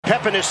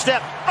pep in his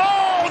step.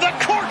 Oh, the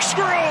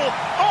corkscrew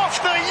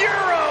off the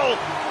Euro.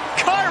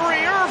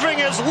 Kyrie Irving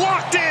is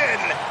locked in.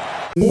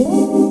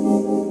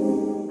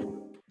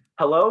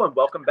 Hello and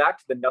welcome back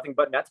to the Nothing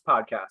But Nets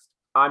podcast.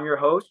 I'm your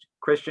host,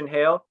 Christian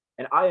Hale,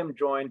 and I am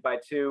joined by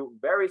two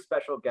very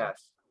special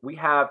guests. We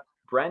have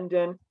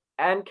Brendan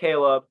and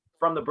Caleb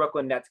from the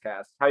Brooklyn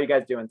Netscast. How are you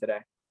guys doing today?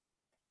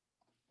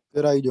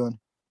 Good. How you doing?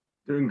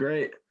 Doing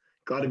great.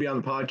 Glad to be on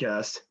the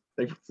podcast.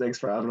 Thanks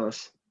for having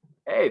us.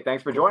 Hey,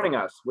 thanks for joining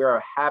us. We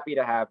are happy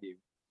to have you.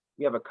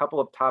 We have a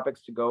couple of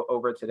topics to go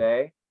over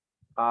today.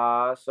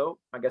 So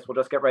I guess we'll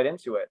just get right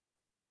into it.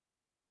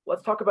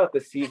 Let's talk about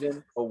the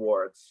season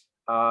awards.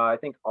 I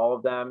think all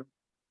of them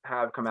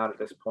have come out at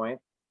this point.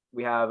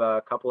 We have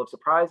a couple of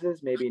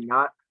surprises, maybe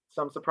not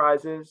some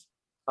surprises.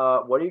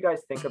 What do you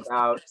guys think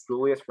about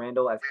Julius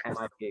Randle as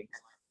MIP?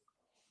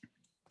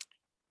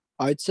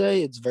 I'd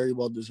say it's very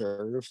well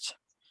deserved.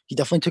 He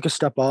definitely took a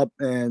step up,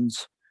 and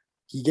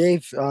he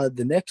gave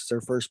the Knicks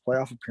their first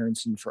playoff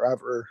appearance in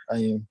forever.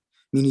 I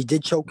mean, he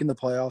did choke in the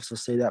playoffs, I'll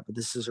say that, but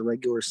this is a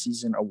regular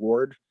season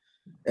award.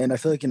 And I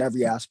feel like in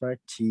every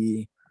aspect,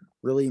 he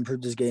really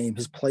improved his game.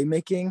 His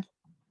playmaking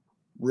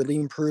really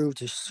improved,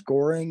 his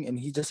scoring, and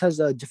he just has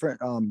a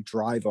different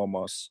drive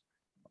almost,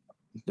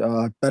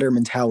 better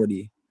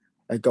mentality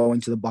at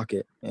going to the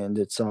bucket. And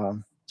it's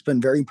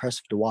been very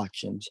impressive to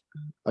watch, and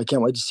I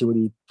can't wait to see what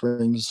he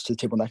brings to the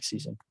table next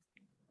season.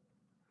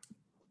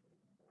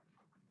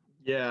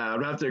 Yeah, I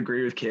would have to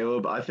agree with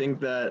Caleb. I think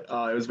that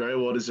it was very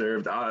well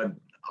deserved. I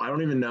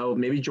don't even know.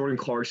 Maybe Jordan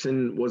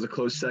Clarkson was a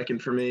close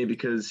second for me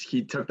because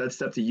he took that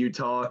step to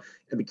Utah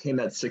and became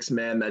that sixth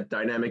man, that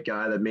dynamic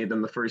guy that made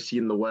them the first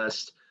seed in the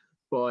West.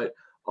 But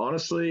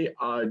honestly,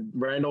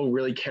 Randle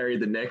really carried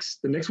the Knicks.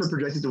 The Knicks were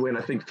projected to win,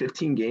 I think,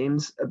 15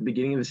 games at the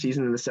beginning of the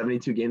season in the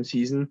 72-game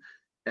season.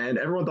 And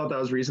everyone thought that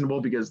was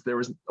reasonable because there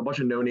was a bunch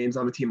of no-names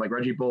on the team like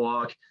Reggie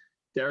Bullock,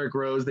 Derrick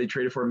Rose, they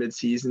traded for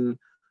midseason.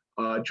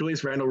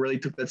 Julius Randle really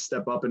took that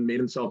step up and made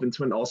himself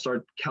into an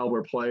all-star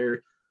caliber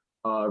player,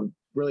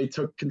 really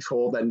took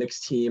control of that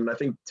Knicks team. And I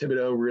think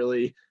Thibodeau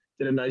really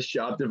did a nice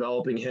job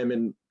developing him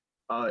and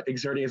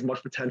exerting as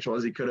much potential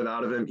as he could have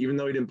out of him, even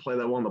though he didn't play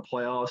that well in the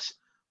playoffs.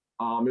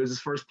 It was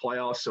his first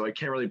playoffs, so I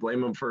can't really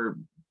blame him for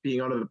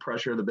being under the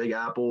pressure of the Big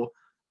Apple.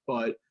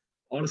 But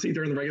honestly,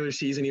 during the regular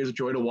season, he was a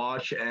joy to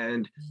watch,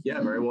 and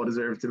yeah, very well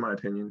deserved in my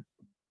opinion.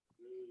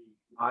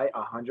 I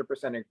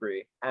 100%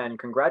 agree. And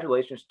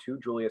congratulations to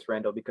Julius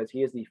Randle because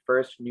he is the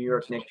first New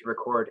York Knicks to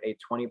record a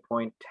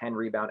 20-point, 10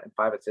 rebound, and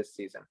 5 assist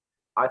season.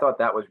 I thought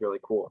that was really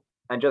cool.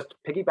 And just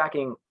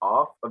piggybacking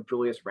off of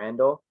Julius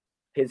Randle,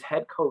 his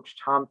head coach,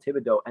 Tom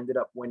Thibodeau, ended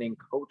up winning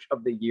Coach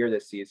of the Year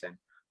this season,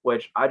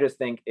 which I just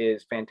think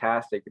is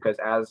fantastic because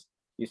as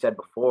you said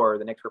before,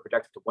 the Knicks were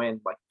projected to win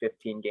like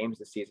 15 games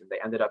this season. They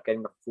ended up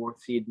getting the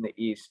 4th seed in the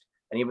East.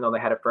 And even though they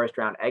had a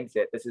first-round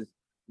exit, this is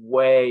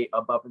way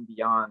above and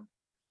beyond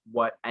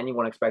what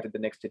anyone expected the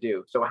Knicks to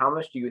do. So how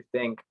much do you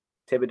think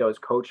Thibodeau's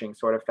coaching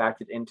sort of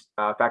factored into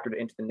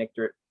the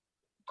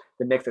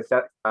Knicks'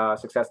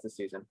 success this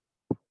season?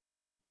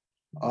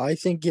 I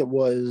think it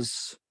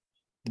was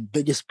the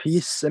biggest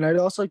piece. And I'd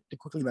also like to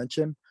quickly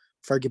mention,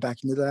 before I get back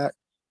into that,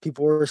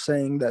 people were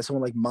saying that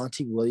someone like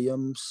Monty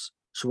Williams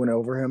should win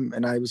over him.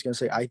 And I was going to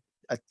say, I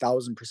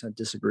 1,000%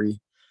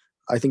 disagree.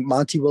 I think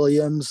Monty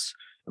Williams,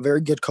 a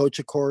very good coach,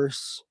 of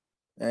course.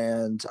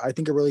 And I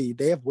think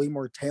they have way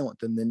more talent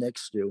than the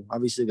Knicks do.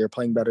 Obviously, they're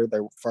playing better.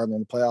 They're farther in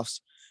the playoffs.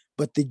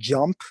 But the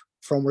jump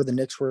from where the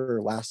Knicks were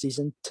last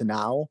season to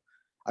now,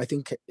 I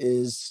think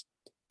is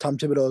Tom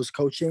Thibodeau's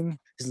coaching,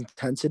 his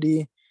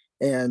intensity.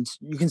 And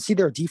you can see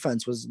their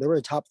defense they were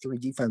a top 3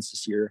 defense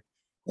this year.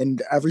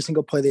 And every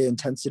single play, they had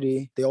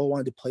intensity. They all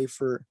wanted to play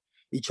for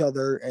each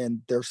other.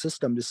 And their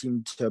system just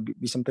seemed to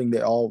be something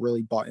they all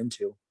really bought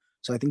into.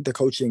 So I think the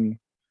coaching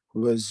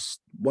was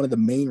one of the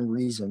main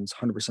reasons,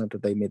 100%,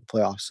 that they made the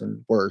playoffs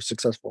and were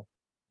successful.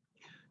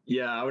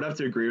 Yeah, I would have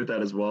to agree with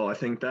that as well. I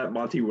think that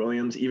Monty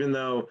Williams, even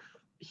though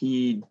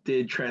he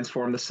did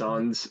transform the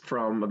Suns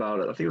from I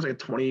think it was like a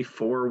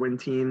 24-win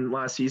team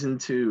last season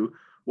to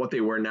what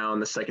they were now in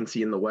the 2nd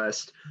seed in the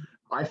West,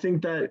 I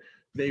think that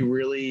they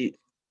really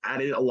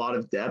added a lot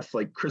of depth,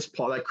 like Chris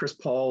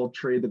Paul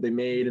trade that they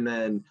made, and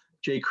then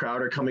Jay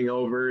Crowder coming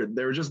over.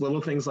 There were just little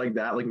things like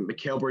that, like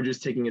Mikal Bridges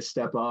taking a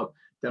step up,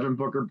 Devin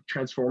Booker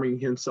transforming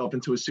himself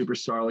into a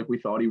superstar like we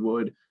thought he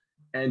would,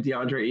 and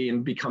DeAndre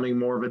Ayton becoming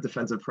more of a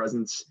defensive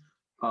presence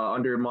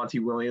under Monty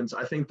Williams.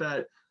 I think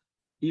that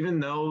even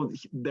though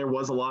there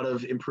was a lot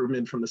of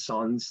improvement from the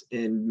Suns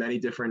in many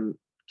different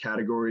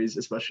categories,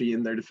 especially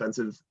in their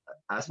defensive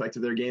aspect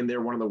of their game, they're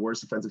one of the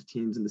worst defensive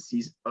teams in the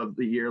season of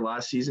the year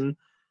last season.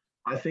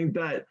 I think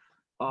that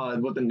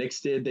what the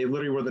Knicks did, they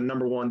literally were the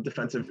 #1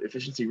 defensive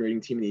efficiency rating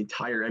team in the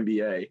entire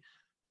NBA.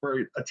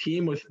 For a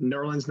team with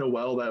Nerlens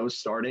Noel that was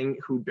starting,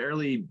 who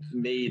barely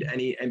made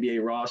any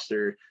NBA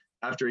roster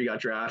after he got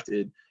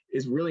drafted,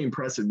 is really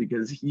impressive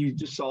because you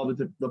just saw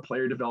the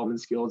player development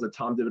skills that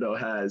Tom Thibodeau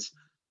has.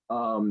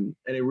 And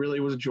it really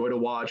was a joy to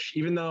watch,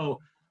 even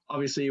though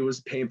obviously it was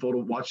painful to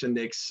watch the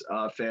Knicks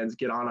fans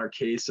get on our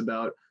case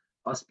about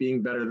us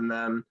being better than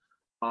them.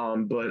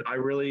 But I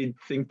really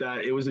think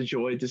that it was a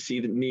joy to see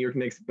the New York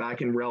Knicks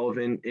back and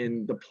relevant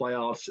in the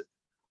playoffs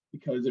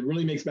because it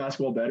really makes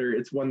basketball better.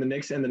 It's when the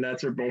Knicks and the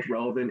Nets are both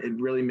relevant, it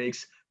really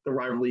makes the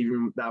rivalry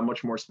even that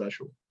much more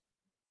special.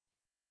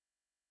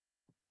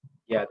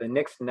 Yeah, the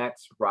Knicks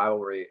Nets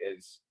rivalry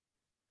is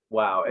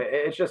wow.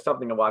 It's just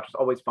something to watch. It's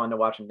always fun to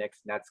watch a Knicks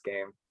Nets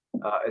game,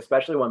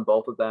 especially when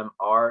both of them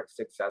are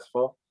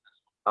successful.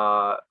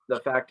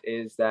 The fact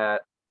is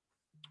that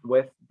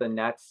with the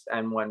Nets,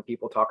 and when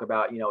people talk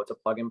about it's a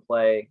plug and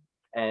play,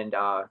 and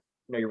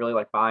you're really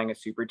like buying a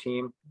super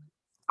team.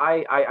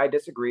 I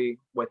disagree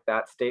with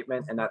that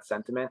statement and that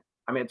sentiment.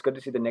 I mean, it's good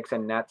to see the Knicks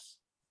and Nets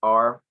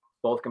are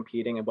both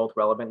competing and both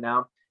relevant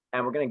now.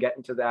 And we're going to get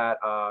into that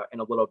in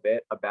a little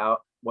bit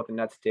about what the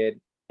Nets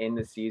did in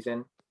the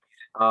season.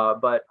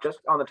 But just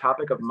on the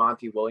topic of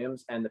Monty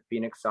Williams and the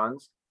Phoenix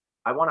Suns,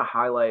 I want to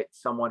highlight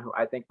someone who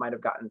I think might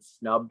have gotten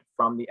snubbed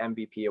from the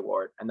MVP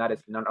award, and that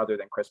is none other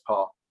than Chris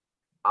Paul.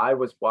 I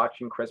was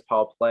watching Chris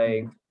Paul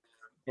play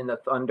in the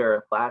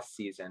Thunder last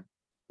season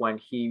when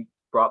he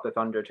brought the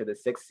Thunder to the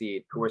 6th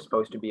seed, who were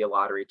supposed to be a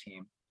lottery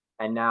team.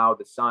 And now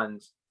the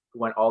Suns, who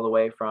went all the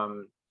way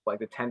from like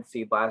the 10th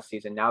seed last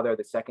season, now they're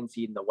the 2nd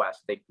seed in the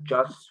West. They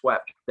just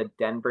swept the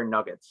Denver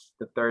Nuggets,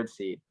 the 3rd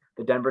seed.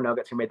 The Denver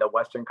Nuggets, who made the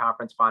Western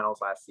Conference Finals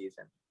last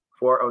season,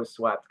 4-0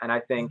 swept. And I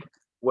think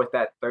with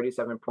that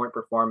 37-point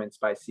performance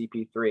by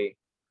CP3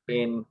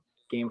 in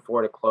Game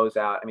 4 to close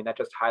out, I mean, that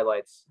just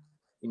highlights,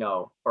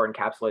 or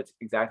encapsulates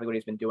exactly what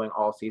he's been doing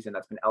all season.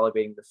 That's been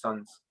elevating the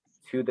Suns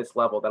to this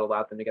level that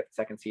allowed them to get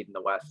the 2nd seed in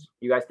the West.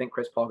 You guys think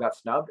Chris Paul got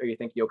snubbed, or you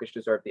think Jokic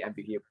deserved the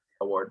MVP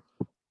award?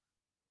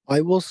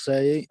 I will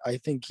say I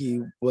think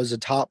he was a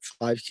top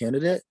 5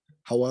 candidate.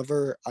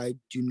 However, I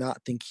do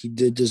not think he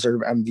did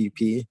deserve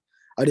MVP.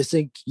 I just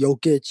think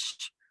Jokic,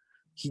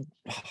 he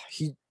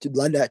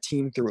led that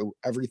team through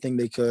everything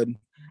they could.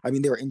 I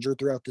mean, they were injured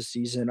throughout the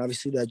season.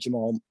 Obviously, that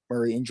Jamal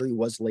Murray injury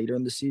was later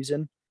in the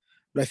season,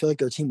 but I feel like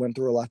their team went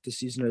through a lot this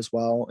season as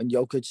well. And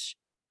Jokic,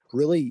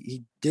 really,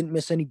 he didn't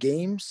miss any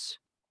games.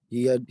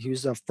 He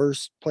was the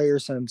first player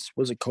since,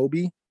 was it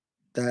Kobe,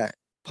 that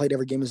played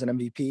every game as an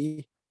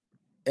MVP,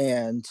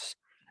 and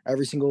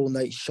every single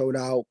night he showed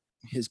out.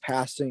 His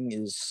passing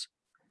is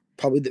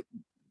probably the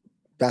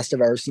best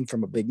I've ever seen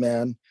from a big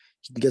man.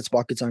 He gets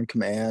buckets on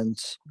command,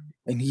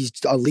 and he's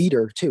a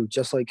leader too.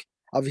 Just like,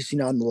 obviously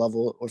not on the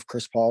level of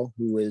Chris Paul,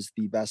 who is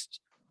the best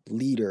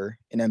leader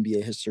in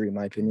NBA history, in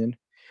my opinion,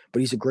 but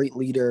he's a great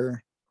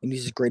leader, and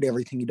he's great at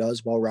everything he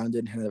does, well-rounded,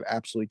 and had an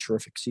absolutely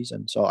terrific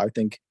season. So I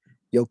think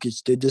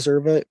Jokic did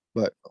deserve it,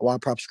 but a lot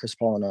of props to Chris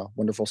Paul in a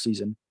wonderful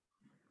season.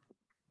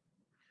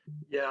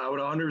 Yeah, I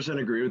would 100%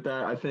 agree with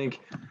that. I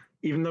think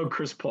even though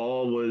Chris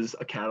Paul was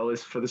a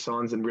catalyst for the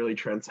Suns and really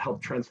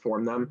helped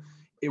transform them,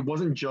 it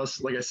wasn't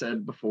just, like I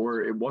said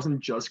before, it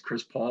wasn't just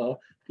Chris Paul,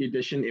 the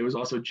addition. It was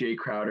also Jay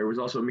Crowder. It was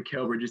also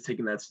Mikal Bridges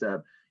taking that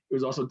step. It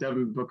was also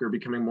Devin Booker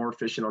becoming more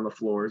efficient on the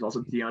floor. It was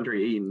also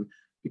DeAndre Ayton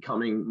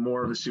becoming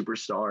more of a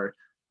superstar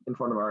in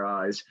front of our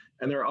eyes.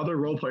 And there are other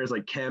role players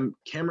like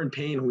Cameron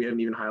Payne, who we haven't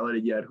even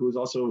highlighted yet, who was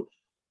also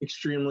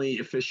extremely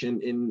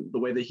efficient in the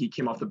way that he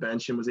came off the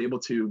bench and was able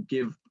to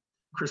give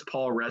Chris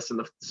Paul rest, and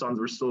the Suns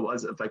were still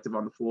as effective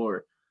on the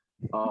floor.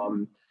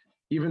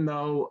 Even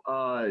though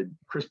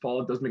Chris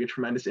Paul does make a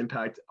tremendous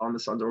impact on the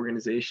Suns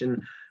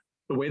organization,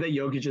 the way that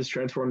Jokic has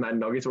transformed that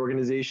Nuggets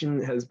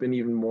organization has been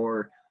even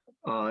more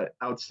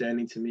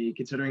outstanding to me,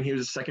 considering he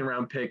was a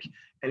 2nd-round pick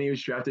and he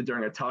was drafted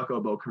during a Taco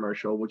Bell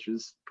commercial, which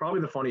is probably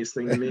the funniest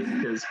thing to me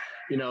because,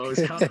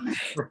 it's kind of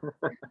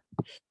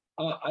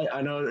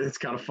I know it's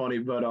kind of funny,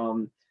 but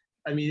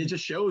I mean, it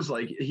just shows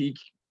like he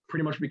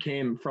pretty much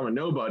became from a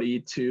nobody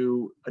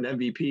to an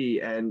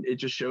MVP, and it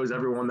just shows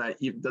everyone that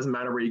it doesn't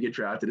matter where you get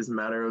drafted, it doesn't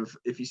matter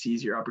if he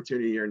sees your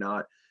opportunity or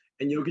not.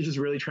 And Jokic just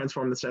really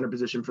transformed the center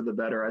position for the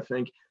better. I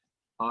think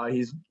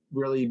he's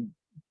really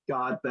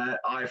got that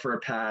eye for a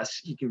pass.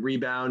 He can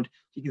rebound.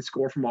 He can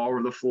score from all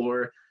over the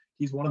floor.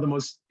 He's one of the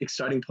most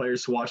exciting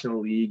players to watch in the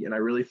league, and I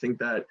really think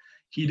that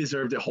he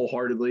deserved it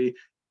wholeheartedly.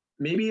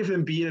 Maybe if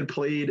Embiid had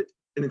played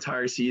an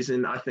entire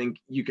season, I think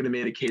you could have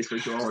made a case for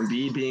Joel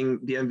Embiid being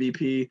the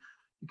MVP.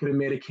 You could have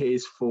made a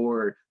case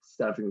for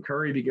Stephen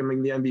Curry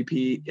becoming the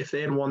MVP if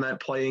they had won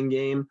that playing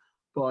game.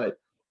 But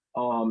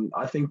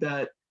I think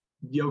that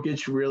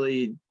Jokic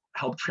really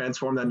helped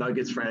transform that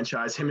Nuggets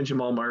franchise, him and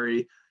Jamal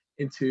Murray,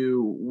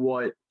 into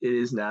what it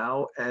is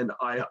now. And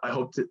I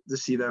hope to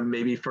see them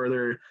maybe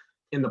further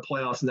in the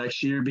playoffs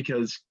next year,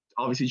 because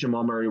obviously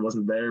Jamal Murray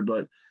wasn't there.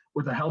 But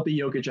with a healthy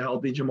Jokic, a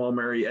healthy Jamal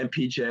Murray,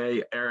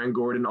 MPJ, Aaron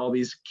Gordon, all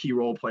these key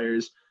role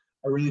players,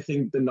 I really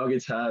think the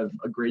Nuggets have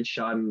a great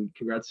shot, and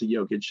congrats to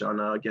Jokic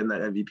on getting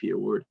that MVP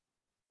award.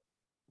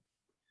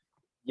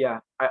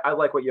 Yeah, I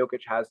like what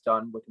Jokic has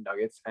done with the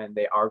Nuggets, and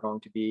they are going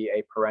to be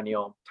a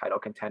perennial title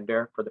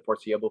contender for the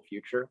foreseeable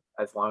future,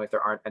 as long as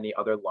there aren't any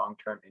other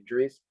long-term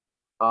injuries.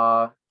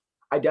 I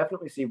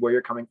definitely see where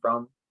you're coming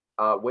from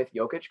with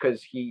Jokic,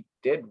 because he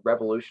did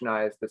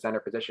revolutionize the center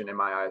position in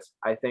my eyes.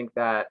 I think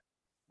that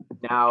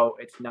now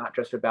it's not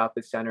just about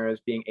the centers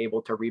being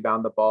able to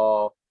rebound the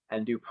ball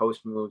and do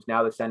post moves.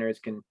 Now the centers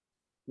can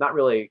not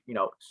really,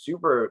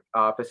 super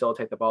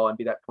facilitate the ball and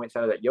be that point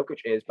center that Jokic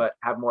is, but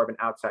have more of an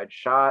outside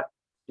shot,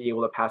 be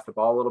able to pass the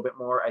ball a little bit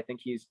more. I think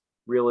he's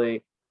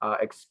really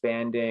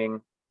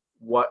expanding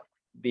what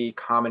the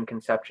common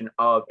conception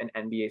of an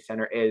NBA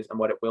center is and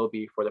what it will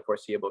be for the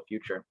foreseeable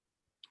future.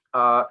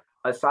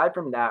 Aside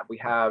from that, we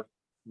have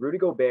Rudy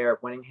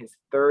Gobert winning his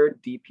third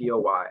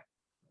DPOY.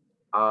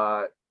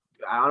 I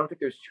don't think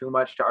there's too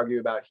much to argue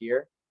about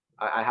here.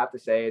 I have to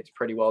say it's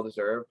pretty well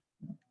deserved.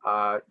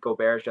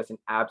 Gobert is just an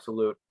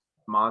absolute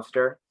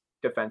monster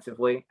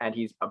defensively, and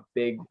he's a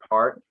big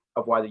part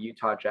of why the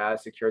Utah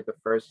Jazz secured the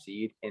first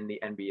seed in the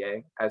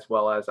NBA, as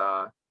well as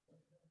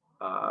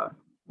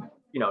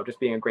just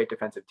being a great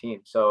defensive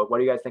team. So what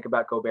do you guys think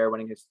about Gobert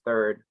winning his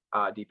third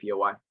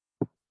DPOY?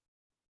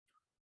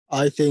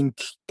 I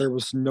think there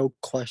was no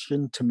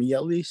question, to me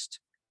at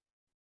least,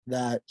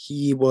 that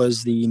he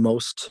was the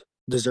most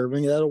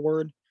deserving of that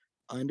award.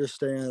 I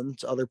understand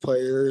other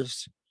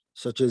players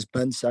such as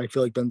I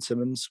feel like Ben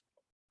Simmons,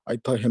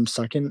 I'd put him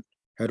second,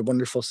 had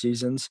wonderful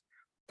seasons.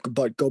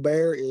 But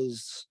Gobert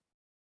is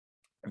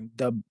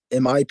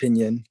in my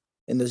opinion,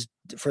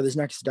 for this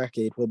next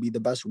decade, will be the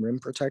best rim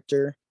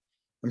protector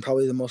and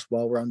probably the most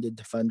well-rounded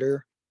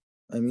defender.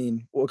 I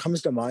mean, what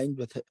comes to mind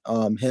with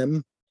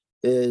him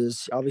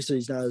is obviously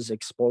he's not as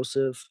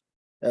explosive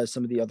as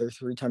some of the other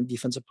three-time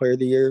Defensive Player of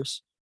the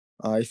Years.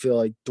 I feel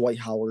like Dwight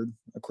Howard,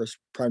 of course,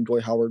 prime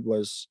Dwight Howard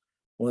was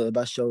one of the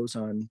best shows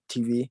on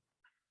TV,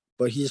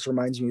 but he just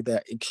reminds me of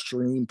that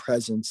extreme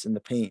presence in the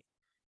paint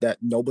that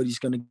nobody's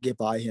going to get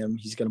by him.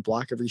 He's going to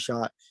block every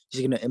shot.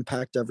 He's going to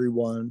impact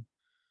everyone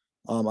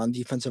on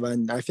defensive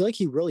end. I feel like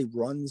he really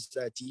runs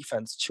that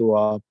defense to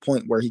a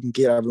point where he can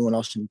get everyone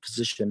else in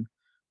position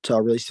to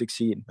really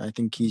succeed. I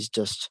think he's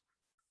just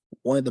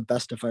one of the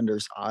best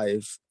defenders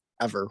I've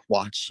ever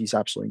watched. He's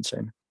absolutely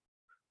insane.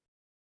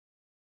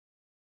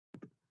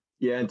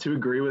 Yeah, and to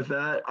agree with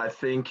that, I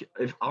think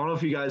I don't know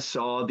if you guys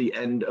saw the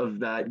end of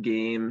that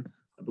game.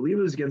 I believe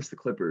it was against the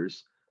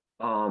Clippers,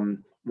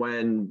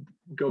 when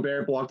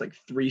Gobert blocked like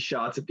 3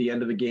 shots at the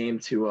end of the game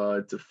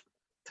to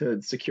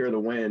secure the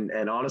win.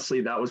 And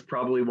honestly, that was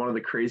probably one of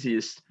the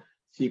craziest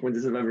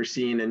sequences I've ever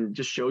seen, and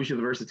just shows you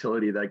the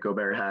versatility that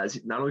Gobert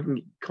has. Not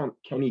only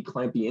can he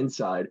clamp the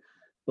inside,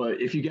 but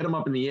if you get him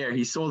up in the air,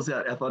 he still has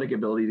that athletic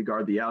ability to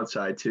guard the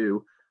outside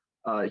too.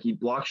 He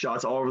blocks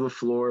shots all over the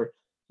floor.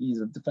 He's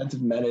a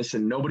defensive menace,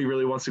 and nobody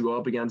really wants to go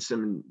up against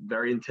him.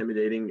 Very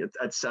intimidating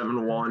at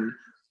 7'1",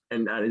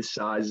 and at his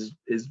size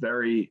is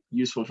very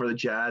useful for the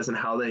Jazz and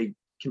how they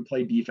can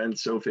play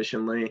defense so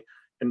efficiently.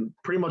 And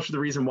pretty much the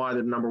reason why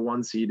the number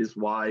 1 seed is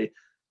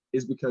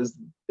because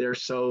they're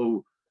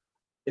so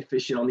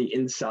efficient on the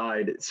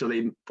inside. So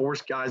they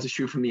force guys to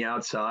shoot from the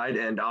outside,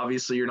 and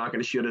obviously you're not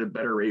going to shoot at a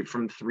better rate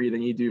from 3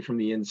 than you do from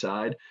the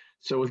inside.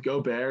 So with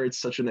Gobert, it's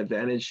such an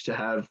advantage to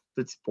have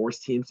force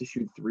teams to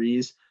shoot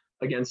threes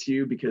against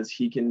you, because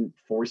he can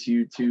force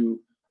you to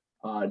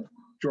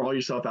draw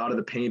yourself out of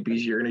the paint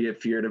because you're going to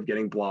get feared of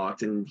getting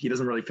blocked, and he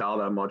doesn't really foul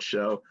that much.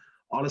 So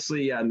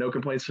honestly, yeah, no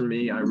complaints from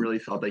me. I really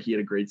thought that he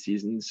had a great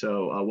season.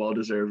 So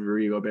well-deserved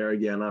Rudy Gobert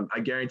again. I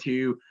guarantee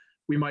you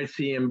we might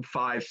see him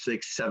 5,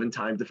 6, 7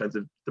 times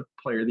defensive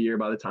player of the year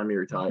by the time he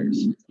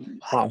retires.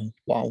 Wow.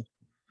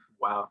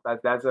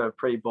 That's a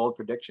pretty bold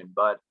prediction,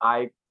 but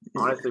I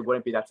honestly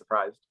wouldn't be that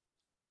surprised.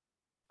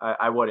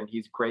 I wouldn't.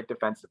 He's great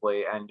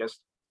defensively, and just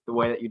the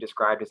way that you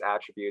described his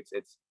attributes,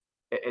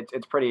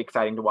 it's pretty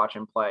exciting to watch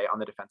him play on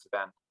the defensive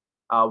end.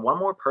 One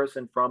more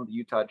person from the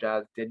Utah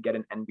Jazz did get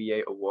an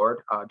NBA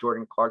award.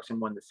 Jordan Clarkson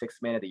won the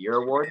 6th Man of the Year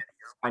award.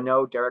 I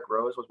know Derrick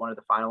Rose was one of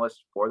the finalists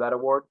for that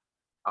award.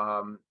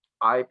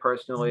 I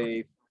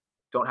personally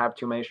don't have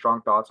too many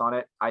strong thoughts on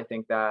it. I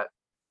think that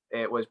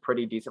it was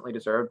pretty decently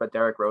deserved, but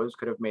Derrick Rose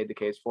could have made the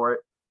case for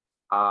it.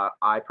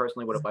 I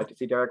personally would have liked to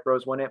see Derrick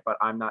Rose win it, but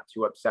I'm not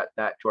too upset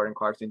that Jordan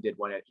Clarkson did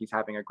win it. He's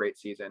having a great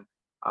season,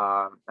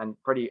 and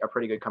a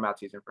pretty good comeout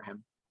season for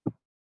him.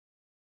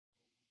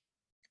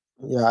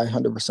 Yeah, I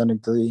 100%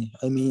 agree.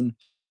 I mean,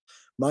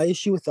 my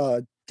issue with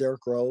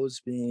Derrick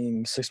Rose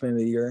being 6th Man of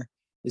the Year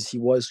is he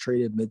was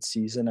traded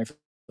mid-season. I feel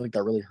like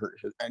that really hurt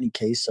any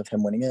case of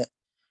him winning it.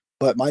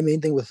 But my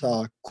main thing with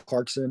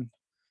Clarkson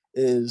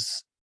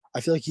is I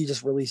feel like he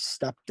just really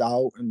stepped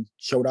out and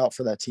showed out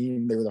for that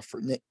team. They were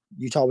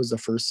Utah was the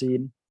 1st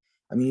seed.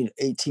 I mean,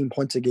 18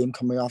 points a game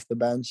coming off the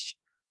bench,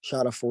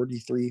 shot a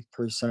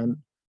 43%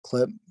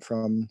 clip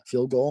from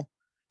field goal,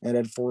 and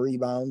had 4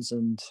 rebounds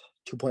and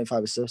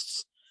 2.5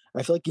 assists.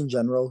 I feel like in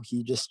general,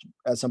 he just,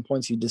 at some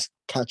points, he just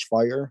catch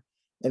fire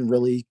and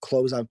really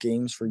close out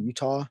games for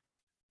Utah.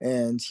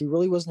 And he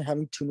really wasn't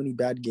having too many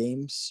bad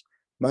games.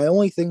 My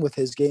only thing with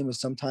his game is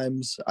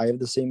sometimes I have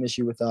the same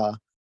issue with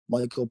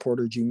Michael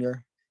Porter Jr.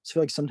 I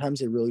feel like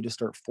sometimes they really just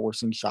start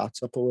forcing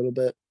shots up a little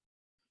bit.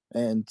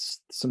 And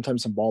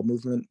sometimes some ball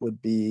movement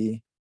would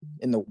be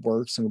in the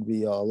works and would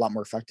be a lot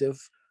more effective.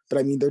 But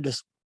I mean, they're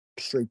just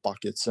straight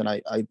buckets. And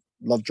I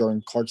love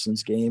Jordan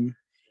Clarkson's game.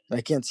 And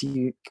I can't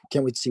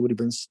wait to see what he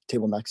brings to the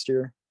table next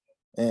year.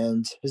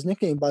 And his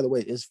nickname, by the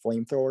way, is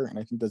Flamethrower. And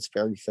I think that's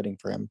very fitting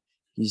for him.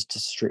 he's just a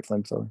straight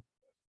flamethrower.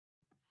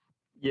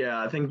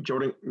 Yeah, I think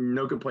Jordan,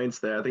 no complaints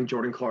there. I think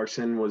Jordan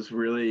Clarkson was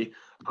really,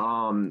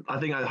 I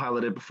think I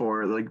highlighted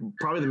before, like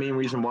probably the main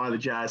reason why the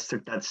Jazz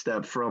took that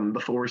step from the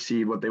 4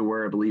 seed, what they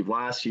were, I believe,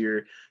 last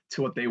year,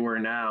 to what they were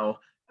now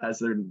as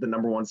they're the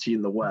number 1 seed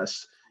in the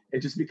West.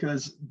 It's just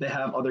because they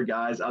have other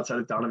guys outside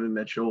of Donovan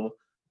Mitchell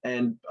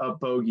and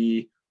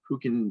Bogey who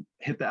can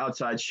hit the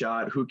outside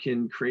shot, who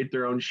can create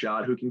their own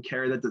shot, who can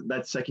carry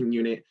that second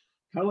unit,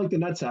 kind of like the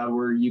Nets have,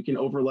 where you can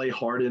overlay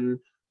Harden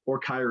or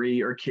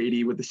Kyrie or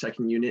Katie with the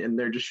second unit, and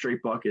they're just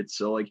straight buckets.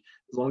 So like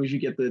as long as you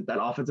get that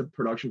offensive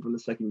production from the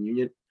second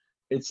unit,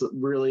 it's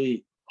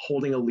really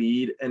holding a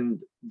lead, and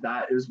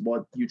that is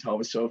what Utah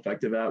was so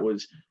effective at,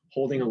 was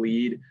holding a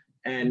lead.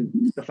 And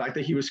the fact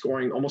that he was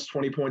scoring almost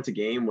 20 points a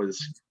game was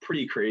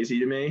pretty crazy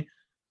to me,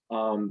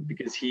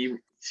 because he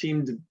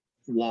seemed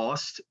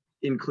lost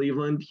in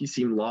Cleveland. He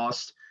seemed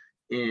lost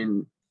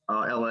in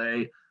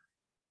LA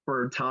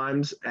for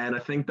times, and I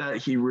think that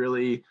he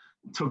really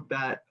took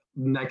that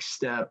next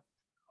step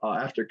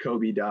after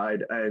Kobe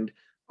died. And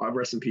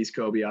rest in peace,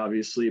 Kobe,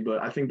 obviously.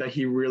 But I think that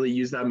he really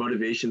used that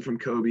motivation from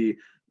Kobe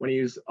when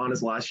he was on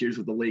his last years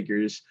with the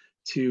Lakers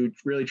to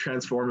really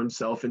transform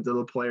himself into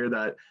the player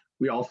that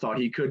we all thought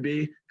he could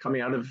be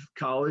coming out of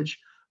college.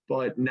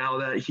 But now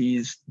that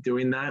he's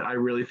doing that, I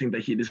really think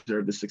that he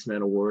deserved the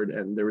six-man award,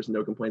 and there was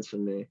no complaints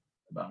from me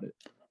about it.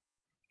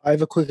 I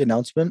have a quick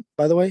announcement,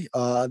 by the way.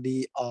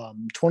 The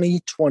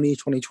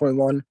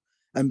 2020-2021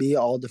 NBA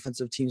All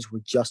Defensive Teams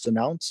were just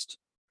announced.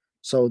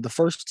 So the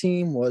first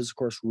team was, of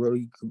course,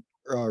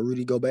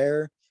 Rudy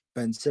Gobert,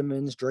 Ben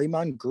Simmons,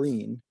 Draymond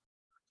Green,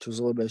 which was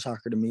a little bit of a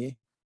shocker to me,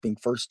 being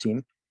first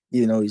team,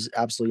 even though he's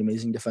absolutely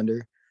amazing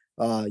defender.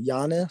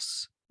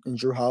 Giannis and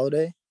Drew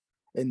Holiday.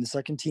 And the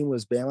second team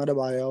was Bam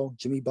Adebayo,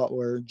 Jimmy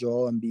Butler,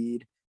 Joel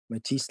Embiid,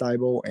 Matisse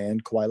Thybulle,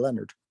 and Kawhi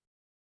Leonard.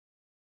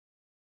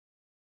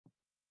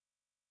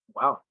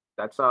 Wow,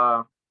 that's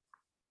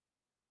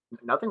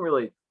nothing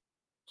really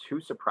too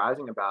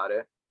surprising about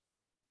it.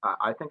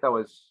 I think that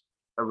was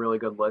a really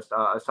good list.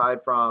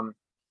 Aside from,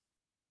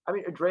 I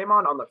mean,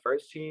 Draymond on the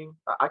first team,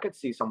 I could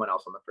see someone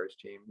else on the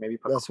first team. Maybe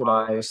put That's what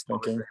I Kawhi was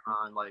over thinking.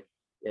 Draymond. Like,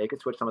 yeah, you could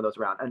switch some of those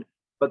around.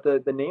 But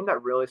the name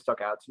that really stuck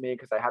out to me,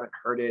 because I haven't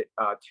heard it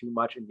too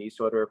much in these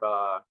sort of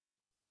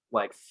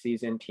like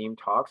season team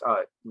talks,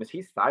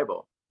 Matisse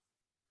Thybulle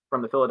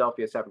from the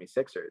Philadelphia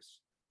 76ers.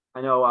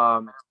 I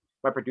know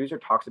my producer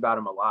talks about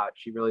him a lot.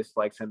 She really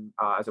likes him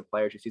as a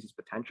player. She sees his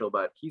potential,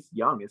 but he's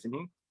young, isn't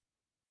he?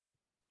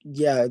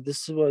 Yeah,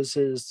 this was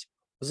his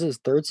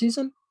third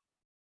season?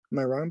 Am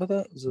I wrong about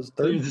that? Is his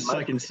I think third? it's his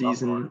second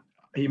season.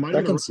 He might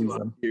have Second been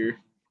rookie last season. year.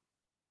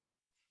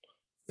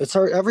 It's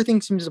hard.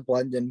 Everything seems to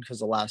blend in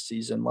because of last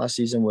season. Last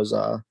season was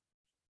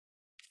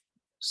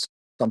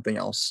something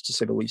else, to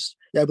say the least.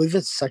 Yeah, I believe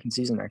it's second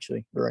season,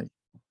 actually. You're right.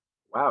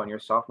 Wow, in your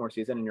sophomore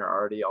season, and you're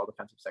already all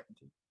defensive second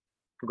team.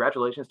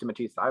 Congratulations to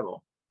Matisse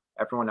Thybulle.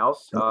 Everyone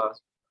else,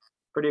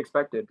 pretty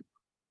expected.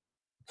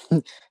 Yeah,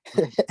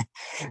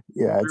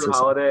 I'd Drew say so.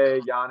 Holiday,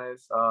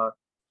 Giannis,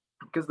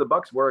 because the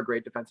Bucks were a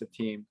great defensive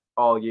team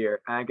all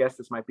year, and I guess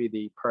this might be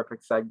the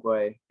perfect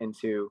segue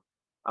into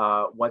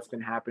what's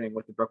been happening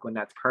with the Brooklyn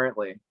Nets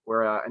currently.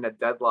 We're in a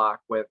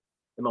deadlock with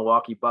the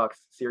Milwaukee Bucks,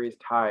 series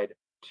tied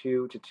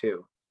 2-2.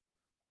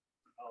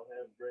 I'll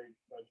have great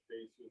touch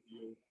base with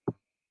you.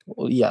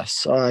 Well,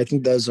 yes, I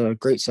think that's a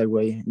great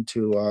segue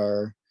into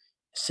our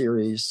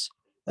series.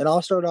 And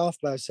I'll start off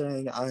by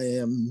saying I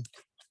am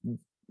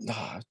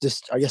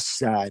just, I guess,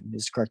 sad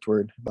is the correct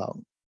word about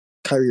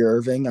Kyrie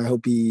Irving. I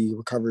hope he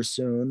recovers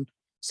soon.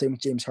 Same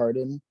with James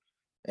Harden.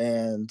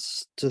 And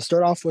to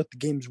start off with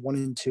games 1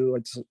 and 2,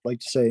 I'd like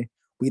to say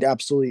we had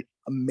absolutely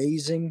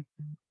amazing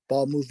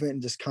ball movement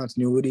and just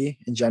continuity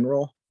in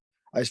general.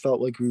 I just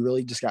felt like we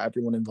really just got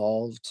everyone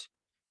involved.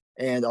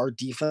 And our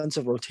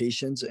defensive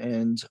rotations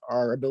and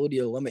our ability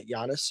to limit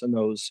Giannis in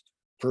those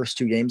first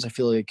 2 games, I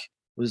feel like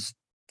was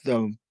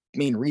the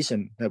main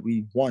reason that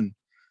we won.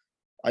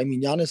 I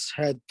mean, Giannis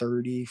had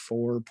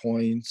 34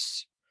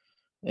 points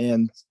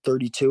and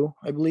 32,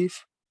 I believe.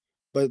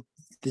 But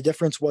the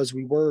difference was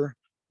we were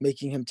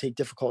making him take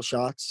difficult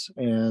shots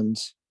and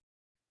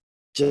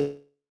just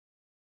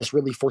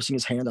really forcing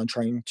his hand on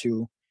trying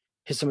to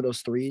hit some of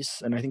those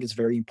threes. And I think it's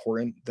very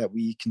important that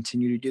we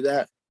continue to do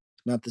that.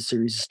 Not the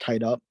series is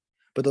tied up.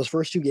 But those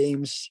first 2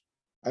 games,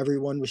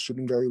 everyone was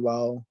shooting very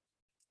well.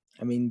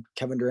 I mean,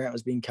 Kevin Durant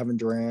was being Kevin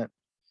Durant.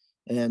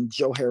 And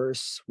Joe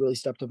Harris really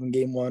stepped up in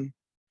game 1.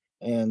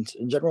 And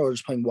in general, we're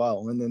just playing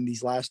well. And then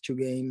these last 2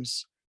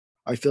 games,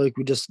 I feel like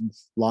we just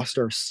lost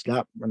our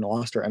step and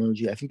lost our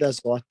energy. I think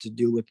that's a lot to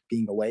do with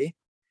being away.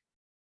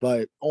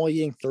 But only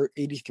getting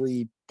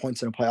 83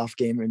 points in a playoff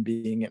game and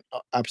being an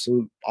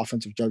absolute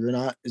offensive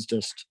juggernaut is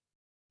just,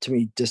 to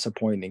me,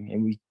 disappointing.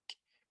 And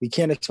we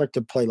can't expect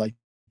to play like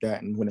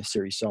that and win a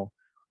series. So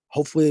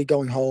hopefully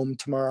going home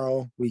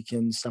tomorrow, we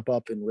can step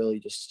up and really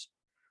just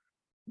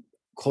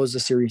close the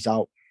series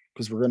out,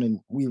 because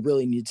we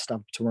really need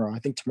stuff tomorrow. I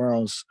think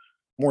tomorrow's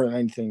more than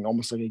anything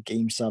almost like a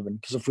game 7,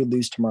 because if we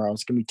lose tomorrow,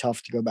 it's gonna be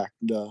tough to go back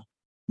to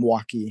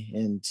Milwaukee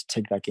and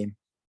take that game.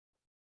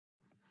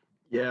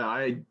 Yeah,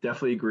 I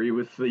definitely agree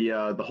with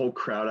the whole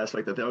crowd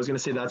aspect of that. I was going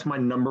to say that's my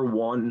number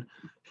one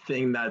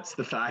thing that's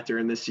the factor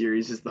in this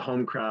series is the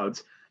home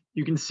crowds.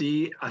 You can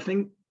see, I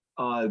think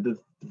the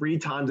 3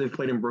 times they've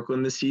played in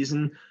Brooklyn this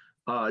season,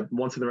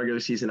 once in the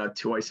regular season,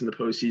 twice in the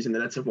postseason, the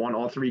Nets have won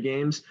all 3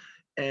 games.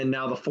 And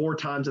now the 4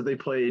 times that they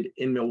played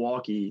in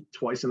Milwaukee,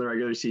 twice in the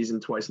regular season,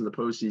 twice in the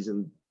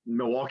postseason,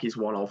 Milwaukee's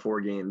won all 4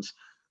 games.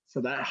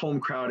 So that home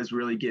crowd is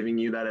really giving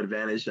you that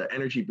advantage, that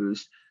energy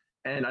boost.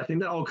 And I think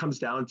that all comes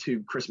down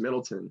to Chris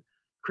Middleton.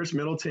 Chris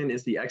Middleton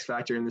is the X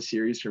factor in the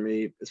series for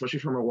me, especially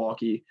for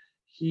Milwaukee.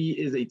 He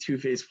is a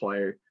two-faced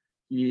player.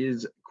 He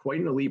is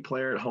quite an elite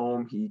player at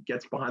home. He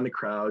gets behind the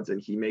crowds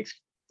and he makes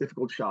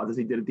difficult shots, as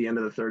he did at the end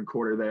of the third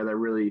quarter there, that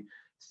really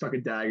stuck a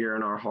dagger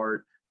in our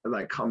heart of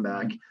that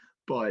comeback.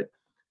 But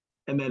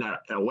and then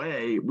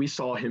away, we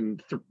saw him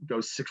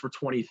go 6 for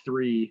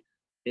 23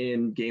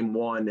 in game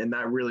one, and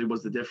that really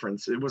was the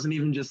difference. It wasn't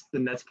even just the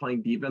Nets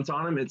playing defense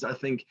on him. I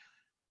think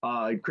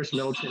Chris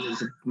Middleton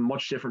is a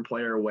much different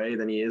player away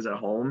than he is at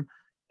home.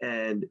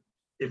 And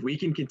if we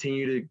can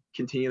continue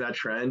that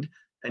trend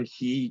and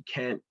he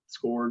can't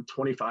score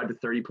 25 to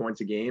 30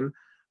 points a game,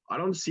 I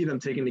don't see them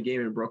taking the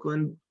game in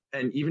Brooklyn.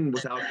 And even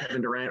without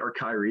Kevin Durant or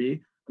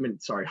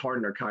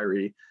Harden or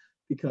Kyrie,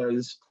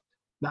 because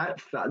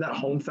that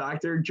home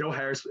factor, Joe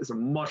Harris is a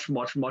much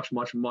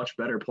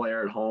better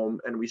player at home.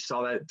 And we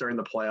saw that during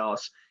the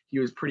playoffs. He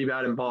was pretty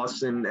bad in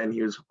Boston and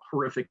he was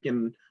horrific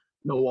in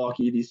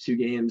Milwaukee, these 2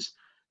 games.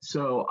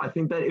 So I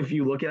think that if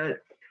you look at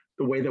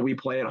the way that we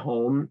play at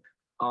home,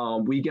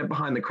 we get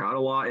behind the crowd a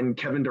lot, and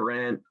Kevin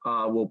Durant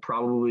will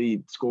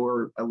probably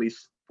score at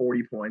least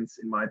 40 points,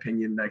 in my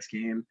opinion, next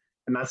game.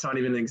 And that's not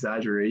even an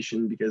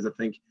exaggeration, because I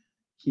think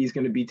he's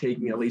going to be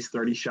taking at least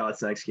 30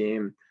 shots next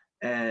game.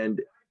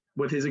 And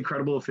with his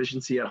incredible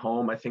efficiency at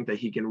home, I think that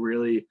he can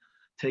really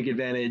take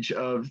advantage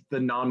of the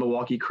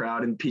non-Milwaukee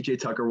crowd, and PJ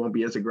Tucker won't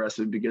be as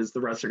aggressive because the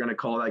refs are going to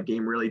call that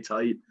game really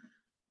tight.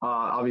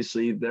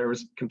 Obviously, there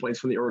was complaints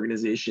from the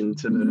organization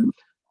to the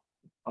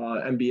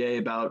NBA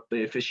about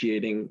the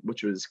officiating,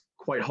 which was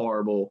quite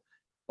horrible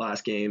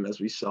last game,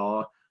 as we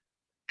saw.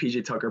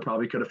 PJ Tucker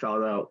probably could have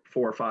fouled out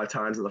 4 or 5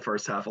 times in the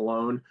first half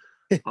alone.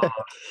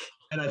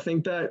 And I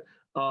think that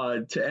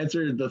to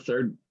answer the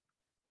third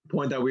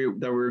point that we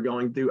were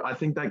going through, I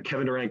think that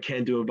Kevin Durant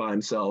can do it by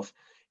himself.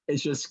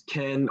 It's just,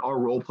 can our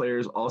role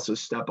players also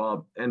step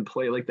up and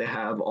play like they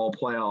have all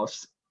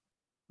playoffs,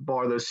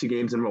 bar those 2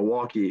 games in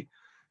Milwaukee?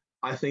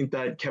 I think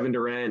that Kevin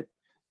Durant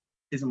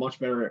is a much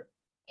better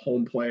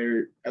home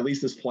player, at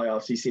least this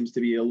playoffs. He seems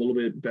to be a little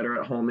bit better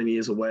at home than he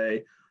is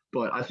away.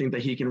 But I think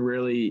that he can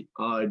really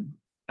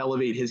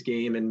elevate his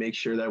game and make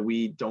sure that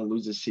we don't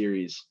lose a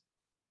series.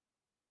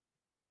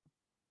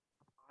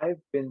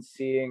 I've been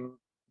seeing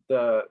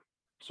the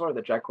sort of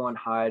the Jekyll and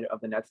Hyde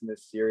of the Nets in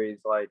this series.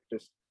 Like,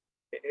 just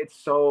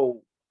it's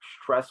so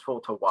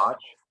stressful to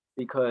watch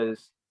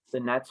because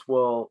the Nets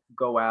will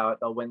go out,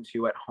 they'll win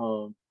 2 at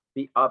home,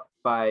 be up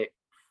by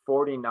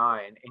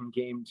 49 in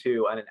game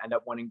 2 and end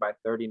up winning by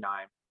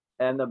 39.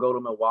 And they'll go to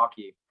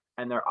Milwaukee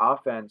and their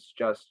offense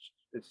just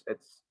it's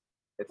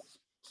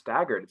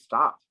staggered. It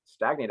stopped,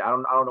 stagnated. I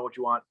don't know what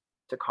you want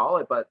to call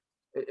it, but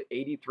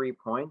 83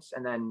 points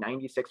and then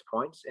 96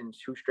 points in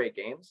 2 straight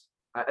games.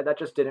 That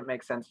just didn't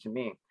make sense to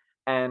me.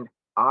 And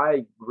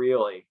I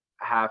really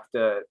have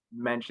to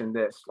mention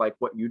this, like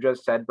what you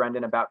just said,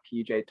 Brendan, about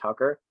PJ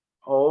Tucker.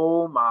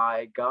 Oh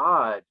my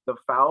God, the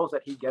fouls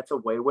that he gets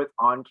away with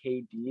on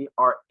KD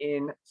are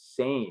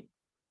insane.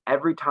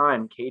 Every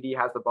time KD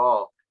has the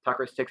ball,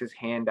 Tucker sticks his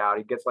hand out.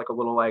 He gets like a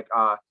little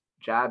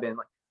jab in.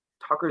 Like,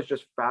 Tucker's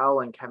just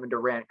fouling Kevin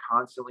Durant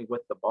constantly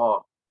with the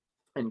ball.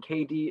 And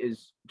KD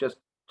is just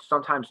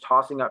sometimes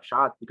tossing up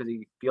shots because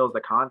he feels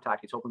the contact.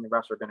 He's hoping the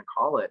refs are going to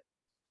call it.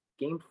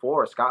 Game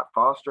 4, Scott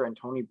Foster and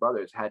Tony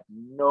Brothers had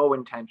no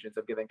intentions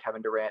of giving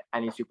Kevin Durant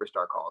any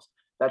superstar calls.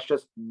 That's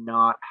just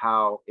not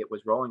how it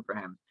was rolling for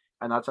him.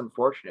 And that's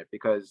unfortunate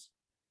because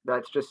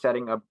that's just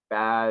setting a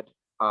bad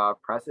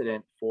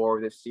precedent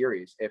for this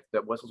series. If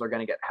the whistles are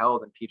going to get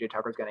held and PJ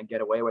Tucker is going to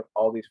get away with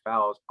all these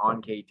fouls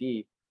on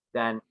KD,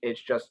 then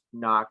it's just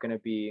not going to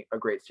be a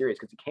great series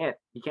because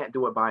he can't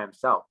do it by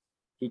himself.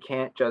 He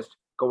can't just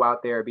go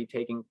out there, be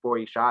taking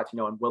 40 shots,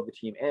 and will the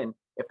team in.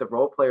 If the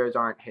role players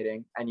aren't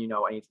hitting and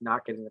he's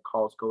not getting the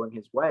calls going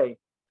his way,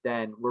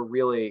 then we're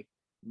really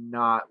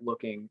not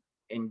looking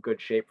in good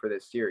shape for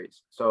this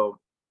series. So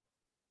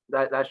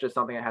that's just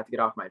something I have to get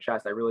off my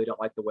chest. I really don't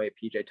like the way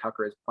PJ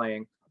Tucker is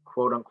playing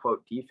quote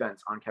unquote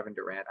defense on Kevin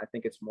Durant. I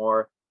think it's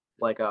more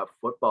like a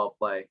football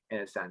play in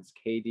a sense.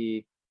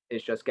 KD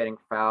is just getting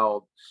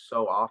fouled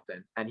so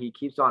often and he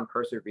keeps on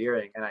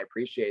persevering. And I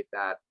appreciate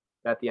that.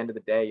 At the end of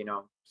the day,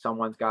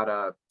 someone's got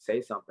to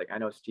say something. I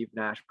know Steve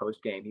Nash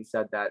post game, he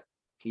said that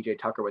PJ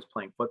Tucker was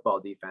playing football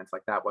defense.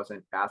 Like, that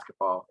wasn't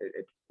basketball.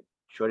 It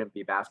shouldn't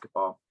be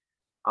basketball.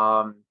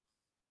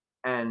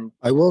 And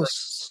I will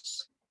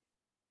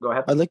go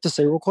ahead. I'd like to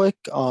say real quick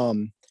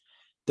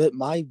that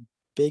my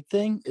big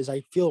thing is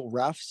I feel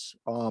refs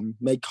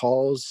make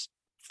calls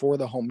for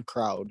the home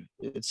crowd.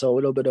 It's a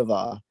little bit of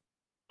a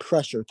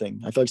pressure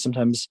thing. I feel like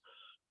sometimes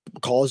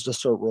calls just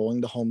start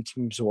rolling the home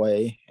team's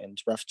way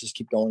and refs just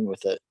keep going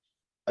with it.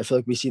 I feel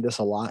like we see this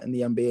a lot in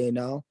the NBA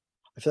now.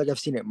 I feel like I've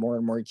seen it more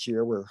and more each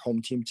year where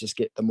home teams just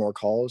get the more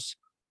calls.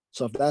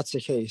 So if that's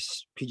the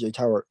case, PJ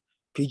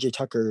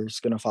Tucker is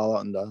going to fall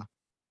out in the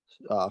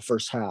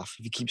first half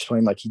if he keeps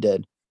playing like he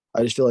did.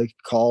 I just feel like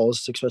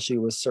calls, especially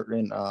with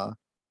certain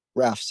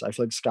refs, I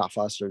feel like Scott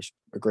Foster's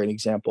a great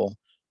example.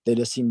 They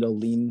just seem to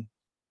lean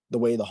the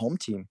way of the home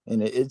team,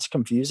 and it's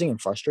confusing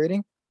and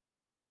frustrating.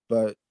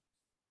 But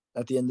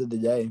at the end of the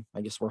day,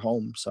 I guess we're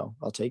home, so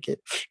I'll take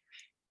it.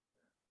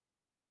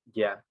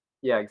 Yeah,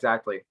 yeah,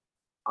 exactly.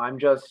 I'm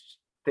just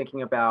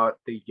thinking about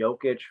the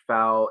Jokic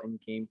foul in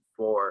Game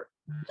 4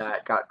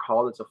 that got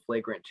called as a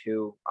flagrant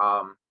 2.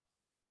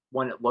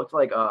 When it looked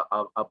like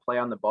a play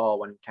on the ball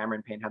when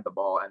Cameron Payne had the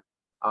ball, and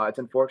it's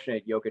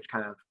unfortunate Jokic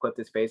kind of clipped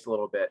his face a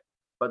little bit,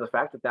 but the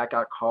fact that that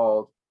got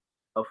called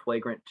a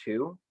flagrant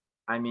 2,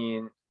 I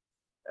mean,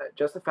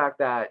 just the fact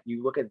that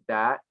you look at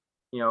that,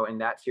 in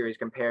that series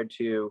compared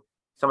to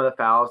some of the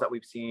fouls that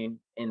we've seen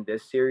in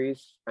this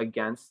series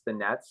against the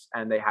Nets,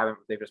 and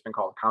they've just been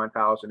called common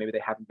fouls, or maybe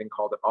they haven't been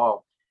called at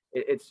all.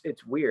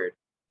 It's weird,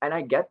 and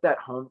I get that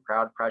home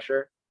crowd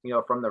pressure,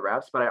 from the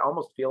refs, but I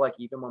almost feel like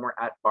even when we're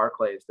at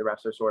Barclays, the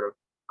refs are sort of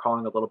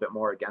calling a little bit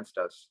more against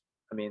us.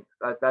 I mean,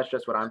 that's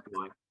just what I'm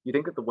feeling. You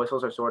think that the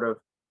whistles are sort of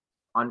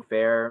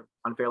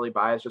unfairly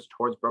biased just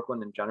towards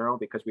Brooklyn in general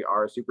because we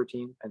are a super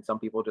team and some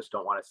people just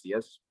don't want to see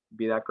us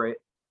be that great?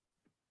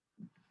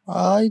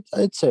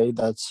 I'd say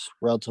that's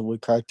relatively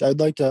correct. I'd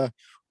like to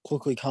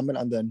quickly comment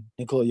on the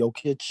Nikola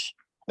Jokic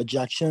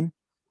ejection,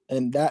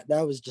 and that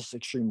was just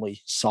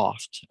extremely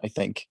soft. I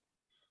think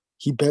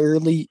he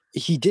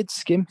did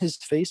skim his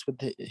face with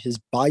his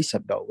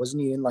bicep though. It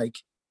wasn't even like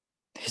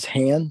his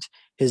hand.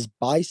 His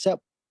bicep,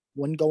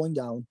 when going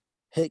down,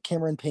 hit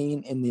Cameron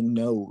Payne in the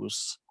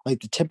nose,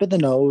 like the tip of the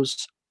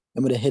nose,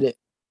 and would have hit it,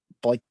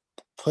 like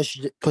pushed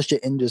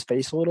it into his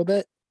face a little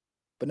bit,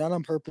 but not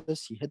on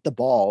purpose. He hit the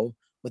ball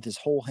with his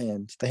whole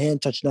hand. The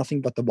hand touched nothing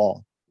but the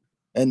ball.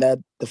 And that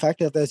the fact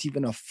that that's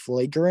even a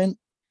flagrant,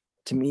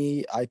 to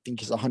me, I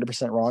think is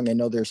 100% wrong. I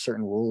know there's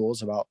certain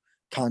rules about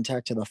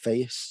contact to the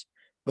face,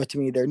 but to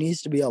me, there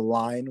needs to be a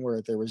line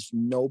where there was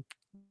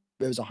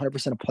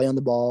 100% a play on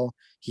the ball.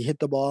 He hit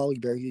the ball.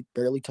 He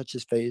barely touched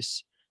his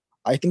face.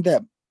 I think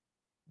that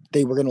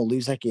they were going to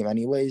lose that game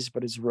anyways,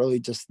 but it's really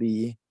just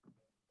the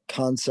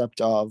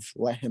concept of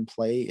let him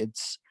play.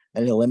 It's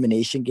an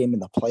elimination game in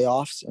the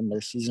playoffs, and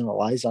their season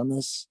relies on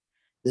this.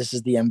 This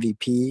is the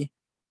MVP.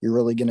 You're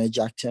really going to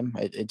eject him.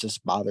 It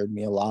just bothered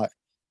me a lot.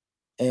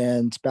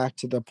 And back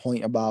to the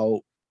point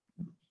about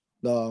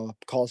the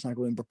calls not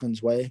going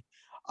Brooklyn's way,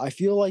 I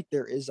feel like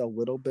there is a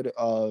little bit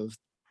of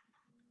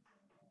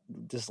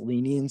this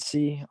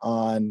leniency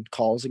on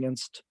calls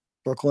against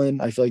Brooklyn.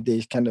 I feel like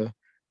they kind of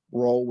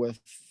roll with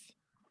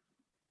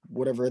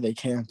whatever they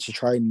can to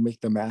try and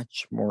make the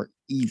match more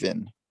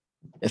even,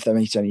 if that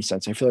makes any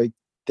sense. I feel like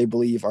they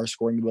believe our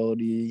scoring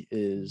ability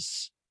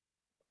is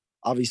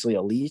obviously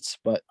elite,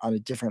 but on a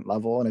different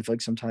level. And I feel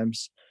like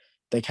sometimes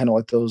they kind of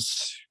let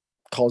those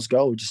calls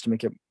go just to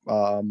make it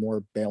a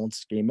more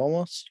balanced game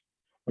almost,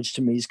 which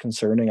to me is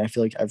concerning. I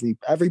feel like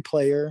every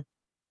player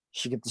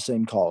should get the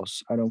same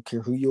calls. I don't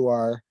care who you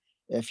are.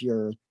 If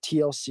you're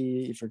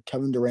TLC, if you're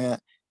Kevin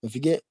Durant, if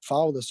you get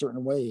fouled a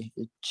certain way,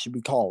 it should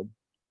be called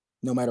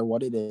no matter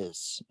what it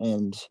is.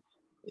 And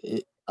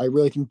I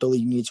really think the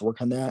league needs to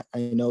work on that.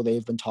 I know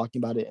they've been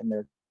talking about it in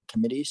their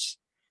committees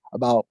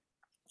about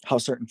how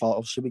certain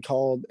fouls should be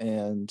called,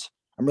 and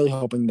I'm really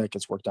hoping that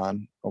gets worked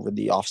on over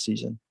the off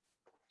season.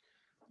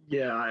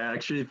 Yeah, I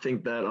actually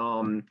think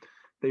that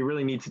they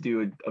really need to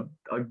do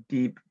a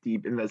deep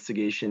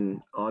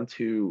investigation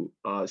onto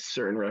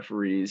certain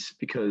referees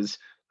because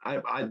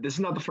this is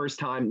not the first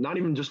time, not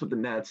even just with the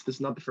Nets, this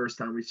is not the first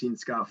time we've seen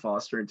Scott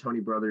Foster and Tony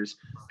Brothers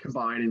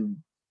combine and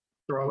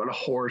throw in a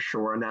horse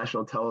show on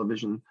national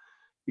television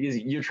because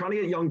you're trying to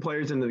get young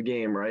players into the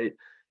game, right?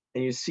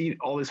 And you see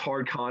all this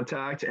hard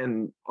contact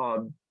and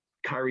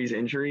Kyrie's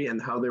injury and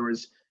how there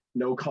was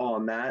no call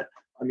on that.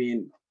 I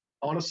mean,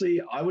 honestly,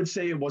 I would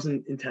say it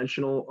wasn't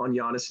intentional on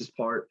Giannis's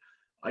part.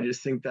 I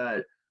just think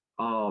that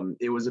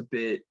it was a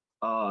bit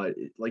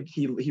like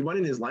he went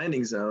in his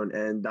landing zone,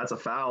 and that's a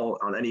foul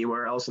on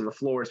anywhere else on the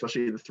floor,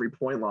 especially the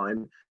 3-point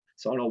line.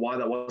 So I don't know why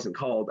that wasn't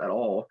called at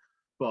all.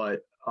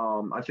 But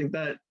I think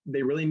that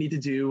they really need to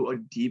do a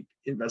deep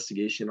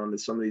investigation on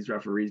some of these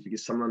referees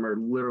because some of them are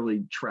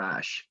literally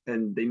trash,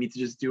 and they need to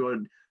just do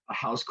a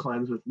house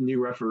cleanse with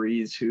new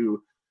referees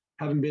who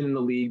haven't been in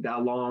the league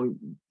that long,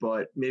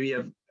 but maybe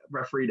have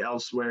refereed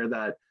elsewhere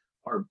that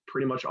are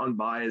pretty much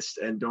unbiased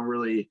and don't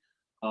really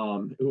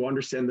who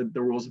understand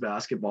the rules of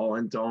basketball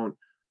and don't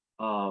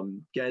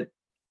get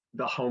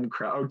the home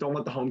crowd or don't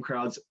let the home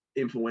crowds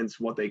influence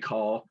what they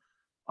call.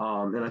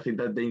 And I think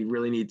that they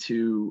really need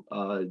to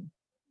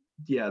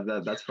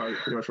that's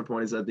pretty much my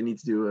point is that they need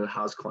to do a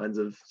house cleanse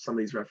of some of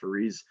these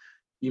referees,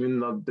 even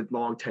the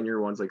long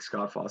tenure ones like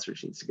Scott Foster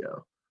needs to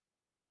go.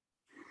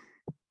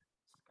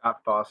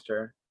 Scott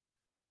Foster,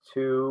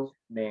 two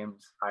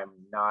names I'm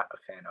not a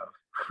fan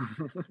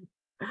of.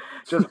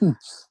 Just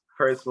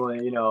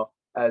personally,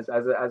 as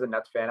a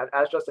Nets fan,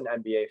 as just an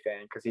NBA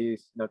fan, because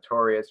he's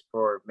notorious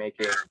for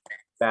making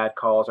bad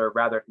calls, or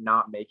rather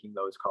not making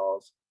those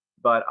calls.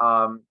 But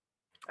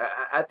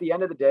at the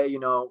end of the day,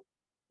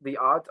 the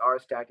odds are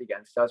stacked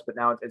against us. But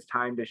now it's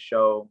time to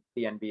show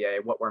the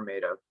NBA what we're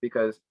made of,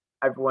 because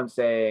everyone's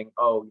saying,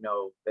 "Oh,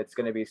 it's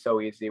going to be so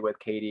easy with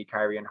KD,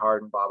 Kyrie, and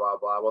Harden, blah blah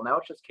blah." Well, now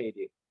it's just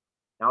KD.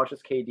 Now it's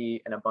just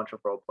KD and a bunch of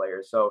role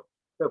players. So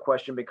the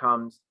question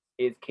becomes,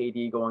 is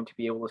KD going to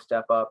be able to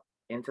step up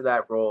into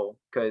that role?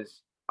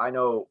 Because I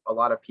know a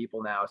lot of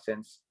people now,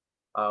 since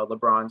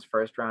LeBron's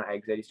first round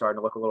exit, he's starting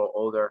to look a little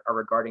older, are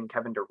regarding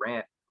Kevin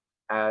Durant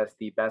as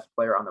the best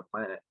player on the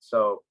planet.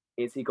 So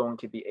is he going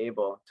to be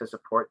able to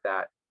support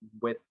that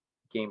with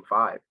game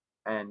 5?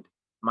 And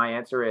my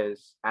answer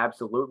is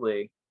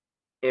absolutely,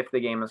 if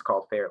the game is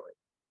called fairly.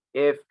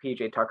 If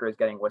PJ Tucker is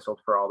getting whistled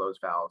for all those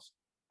fouls,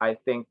 I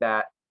think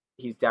that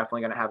he's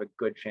definitely going to have a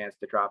good chance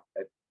to drop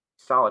a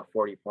solid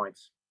 40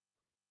 points.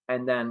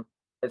 And then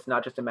it's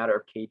not just a matter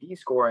of KD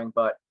scoring,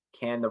 but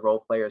can the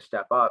role players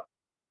step up?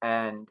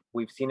 And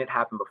we've seen it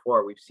happen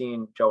before. We've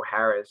seen Joe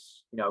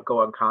Harris,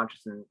 go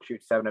unconscious and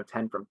shoot 7 of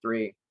 10 from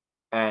 3,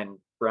 and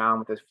Brown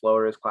with his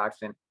floaters,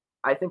 Claxton.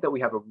 I think that we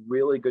have a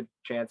really good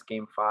chance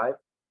game 5.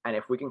 And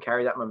if we can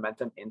carry that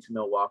momentum into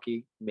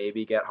Milwaukee,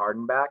 maybe get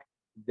Harden back,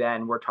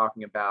 then we're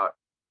talking about,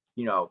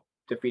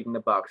 defeating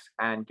the Bucks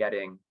and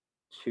getting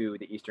to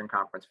the Eastern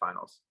Conference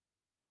Finals.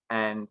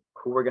 And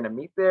who we're going to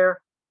meet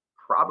there?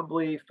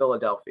 Probably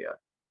Philadelphia.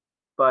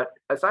 But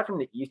aside from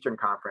the Eastern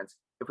Conference,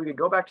 if we could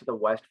go back to the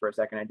West for a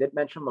second, I did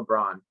mention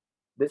LeBron.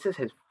 This is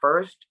his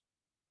first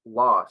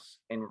loss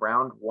in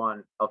round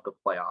 1 of the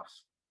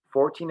playoffs.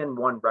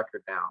 14-1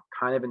 record now,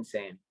 kind of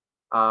insane.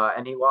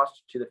 And he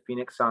lost to the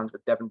Phoenix Suns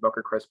with Devin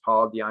Booker, Chris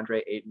Paul,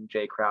 DeAndre Ayton,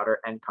 Jay Crowder,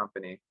 and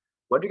company.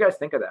 What do you guys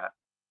think of that?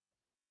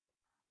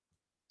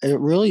 It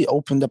really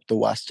opened up the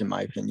West, in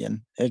my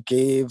opinion. It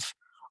gave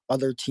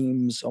other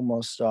teams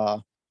almost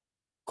a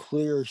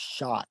clear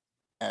shot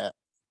at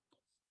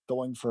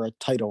going for a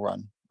title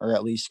run, or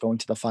at least going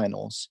to the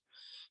finals.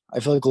 I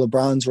feel like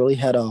LeBron's really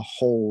had a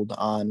hold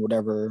on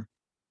whatever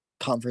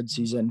conference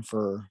he's in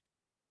for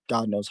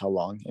God knows how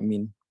long. I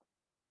mean,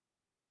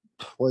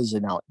 what is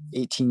it now?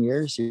 18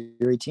 years?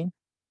 You're 18?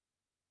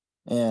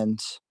 And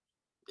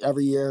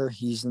every year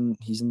he's in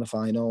the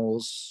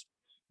finals.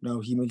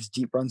 He makes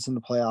deep runs in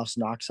the playoffs,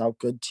 knocks out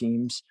good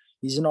teams.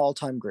 He's an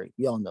all-time great.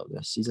 We all know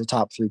this. He's a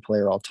top 3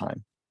 player all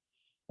time.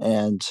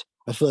 And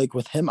I feel like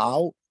with him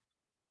out,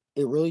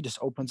 it really just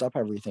opens up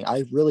everything.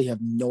 I really have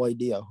no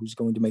idea who's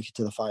going to make it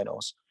to the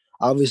finals.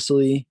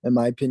 Obviously, in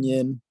my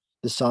opinion,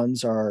 the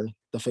Suns are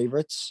the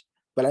favorites,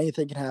 but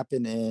anything can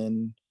happen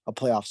in a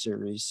playoff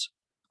series.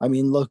 I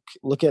mean, look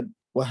at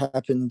what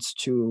happens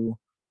to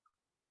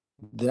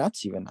the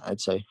Nets even,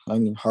 I'd say. I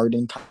mean,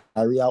 Harden,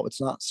 Kyrie out,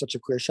 it's not such a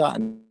clear shot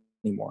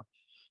anymore.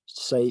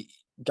 Say,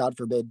 God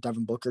forbid,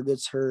 Devin Booker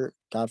gets hurt.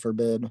 God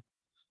forbid,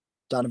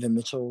 Donovan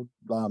Mitchell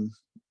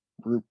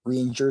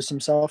re-injures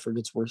himself or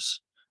gets a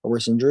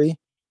worse injury.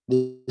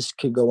 This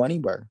could go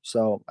anywhere.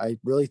 So I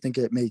really think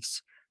it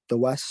makes the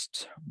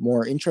West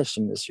more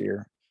interesting this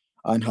year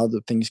on how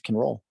the things can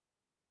roll.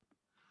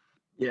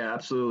 Yeah,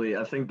 absolutely.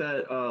 I think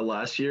that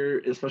last year,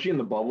 especially in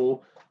the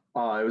bubble,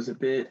 it was a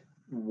bit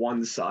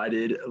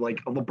one-sided.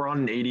 Like LeBron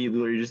and AD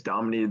literally just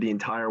dominated the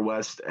entire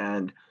West,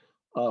 and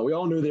we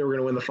all knew they were going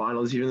to win the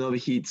finals, even though the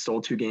Heat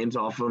stole 2 games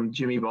off them.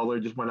 Jimmy Butler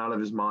just went out of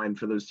his mind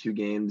for those 2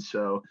 games.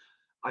 So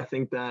I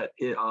think that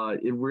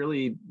it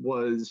really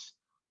was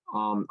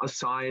a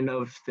sign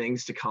of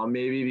things to come,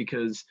 maybe,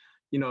 because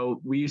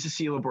we used to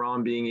see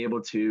LeBron being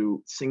able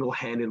to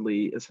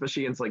single-handedly,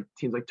 especially against like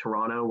teams like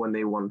Toronto when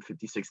they won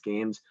 56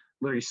 games,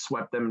 literally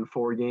swept them in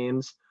 4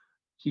 games.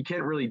 He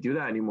can't really do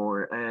that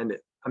anymore. And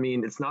I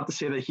mean, it's not to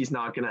say that he's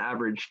not going to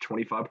average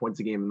 25 points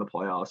a game in the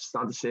playoffs. It's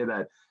not to say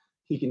that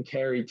he can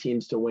carry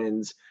teams to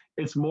wins.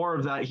 It's more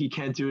of that he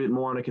can't do it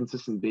more on a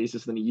consistent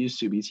basis than he used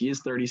to, because he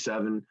is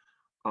 37.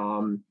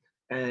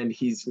 And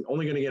he's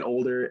only going to get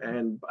older.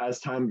 And as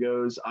time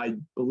goes, I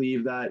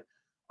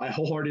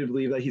wholeheartedly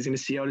believe that he's going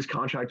to see out his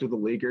contract with the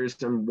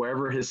Lakers, and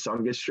wherever his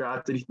son gets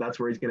drafted, that's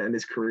where he's going to end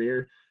his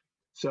career.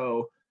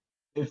 So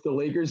if the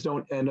Lakers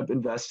don't end up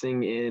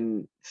investing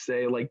in,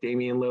 say, like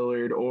Damian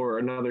Lillard or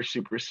another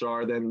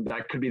superstar, then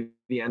that could be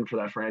the end for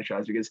that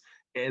franchise, because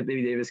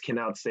Anthony Davis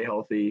cannot stay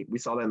healthy. We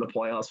saw that in the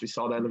playoffs. We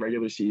saw that in the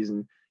regular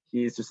season.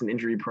 He's just an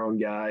injury-prone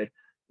guy,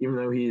 even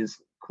though he is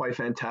quite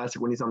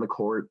fantastic when he's on the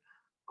court.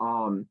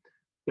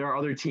 There are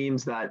other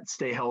teams that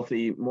stay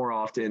healthy more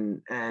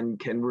often and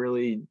can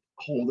really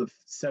hold a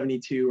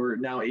 72 or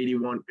now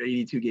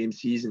 82 game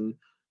season,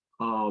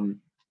 and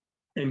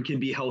can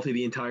be healthy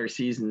the entire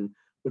season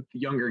with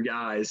younger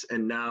guys.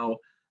 And now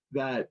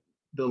that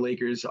the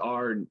Lakers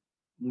are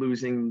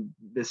losing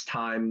this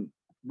time,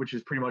 which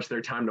is pretty much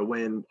their time to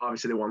win.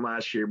 Obviously they won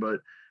last year, but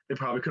they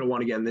probably could have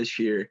won again this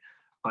year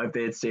if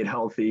they had stayed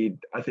healthy.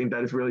 I think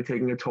that is really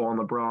taking a toll on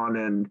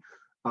LeBron. And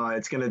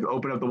It's going to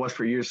open up the West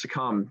for years to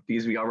come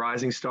because we got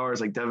rising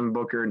stars like Devin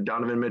Booker and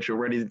Donovan Mitchell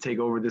ready to take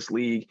over this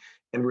league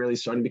and really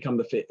starting to become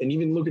the fit. And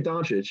even Luka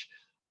Doncic,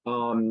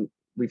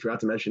 we forgot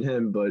to mention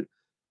him, but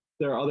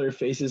there are other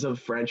faces of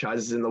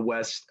franchises in the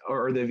West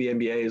or the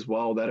NBA as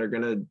well that are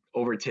going to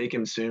overtake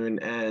him soon.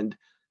 And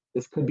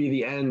this could be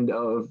the end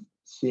of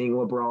seeing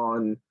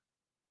LeBron,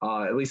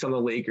 at least on the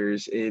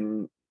Lakers,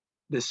 in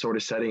this sort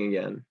of setting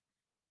again.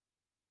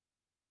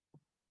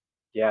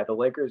 Yeah, the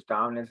Lakers'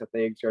 dominance that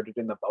they exerted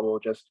in the bubble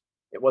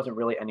it wasn't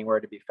really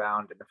anywhere to be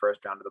found in the first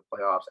round of the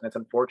playoffs. And it's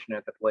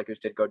unfortunate that the Lakers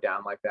did go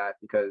down like that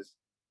because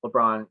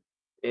LeBron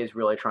is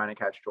really trying to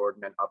catch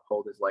Jordan and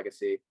uphold his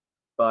legacy.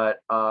 But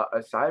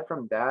aside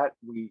from that,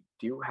 we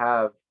do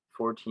have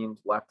 4 teams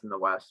left in the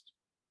West,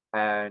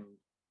 and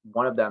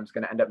one of them is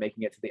going to end up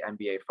making it to the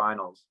NBA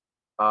Finals.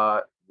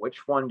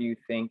 Which one do you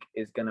think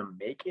is going to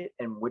make it,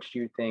 and which do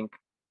you think,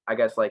 I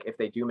guess, like if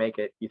they do make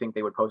it, you think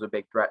they would pose a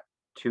big threat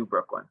to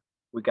Brooklyn?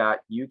 We got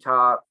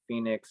Utah,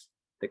 Phoenix,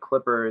 the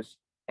Clippers,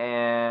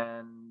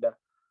 and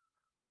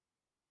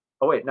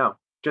oh wait, no,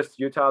 just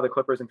Utah, the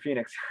Clippers, and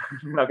Phoenix.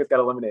 Nuggets got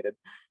eliminated.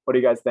 What do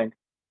you guys think?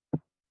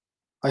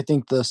 I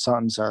think the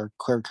Suns are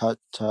clear cut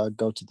to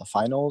go to the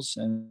finals,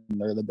 and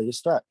they're the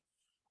biggest threat.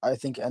 I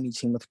think any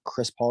team with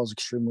Chris Paul is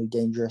extremely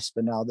dangerous,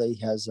 but now that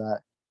he has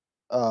that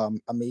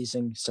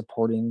amazing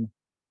supporting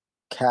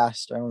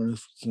cast, I don't know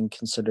if you can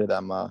consider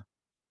them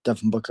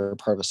Devin Booker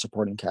part of a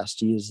supporting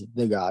cast. He is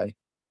the guy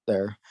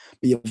there.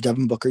 But you have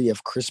Devin Booker, you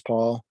have Chris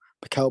Paul,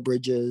 Mikal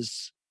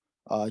Bridges,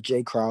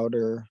 Jay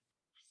Crowder,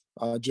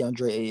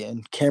 DeAndre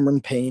Ayton, Cameron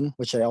Payne,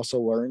 which I also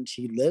learned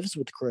he lives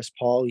with Chris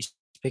Paul. He's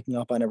picking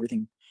up on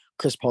everything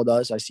Chris Paul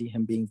does. I see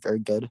him being very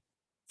good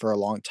for a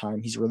long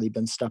time. He's really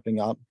been stepping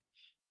up.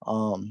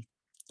 Um,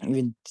 I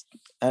mean,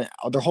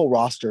 their whole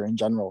roster in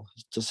general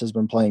just has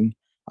been playing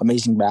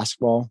amazing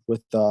basketball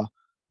with the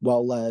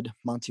well-led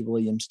Monty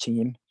Williams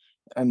team,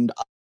 and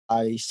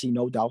I see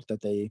no doubt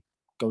that they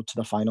go to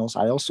the finals.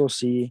 I also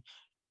see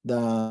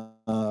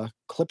the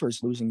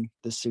Clippers losing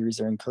this series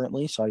they're in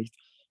currently, so I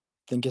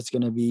think it's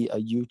going to be a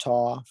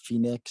Utah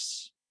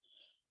Phoenix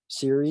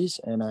series,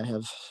 and I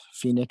have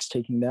Phoenix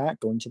taking that,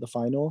 going to the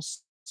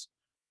finals.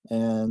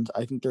 And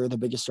I think they're the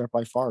biggest threat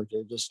by far.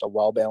 They're just a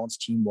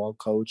well-balanced team,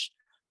 well-coached,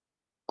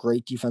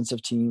 great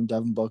defensive team.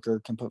 Devin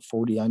Booker can put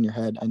 40 on your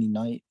head any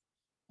night.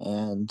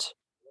 And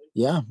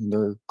yeah,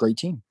 they're a great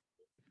team.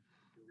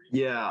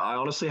 Yeah, I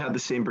honestly had the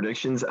same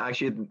predictions.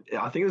 Actually,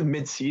 I think it was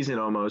mid-season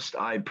almost.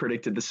 I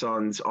predicted the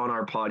Suns on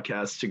our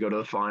podcast to go to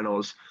the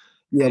finals.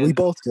 Yeah, we And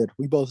both did.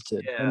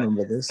 I yeah,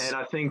 remember this. and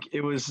I think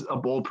it was a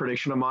bold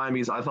prediction of mine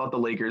because I thought the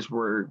Lakers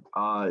were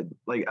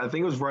like I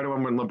think it was right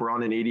around when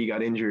LeBron and AD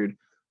got injured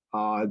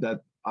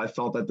that I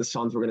thought that the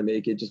Suns were going to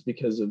make it just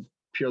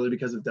purely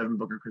because of Devin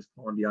Booker, Chris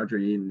Paul, and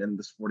DeAndre Ayton and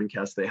the sporting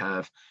cast they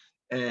have.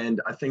 And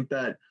I think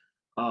that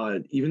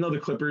even though the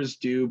Clippers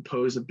do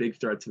pose a big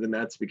threat to the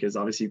Nets because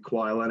obviously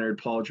Kawhi Leonard,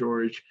 Paul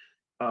George,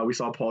 we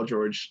saw Paul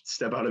George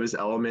step out of his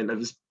element, of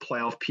his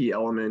playoff P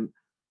element,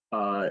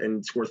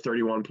 and score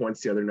 31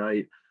 points the other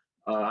night.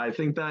 I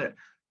think that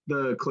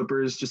the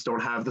Clippers just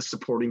don't have the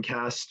supporting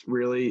cast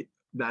really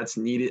that's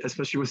needed,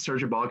 especially with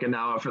Serge Ibaka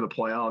now out for the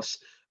playoffs.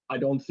 I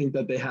don't think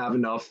that they have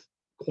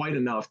quite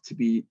enough to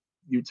beat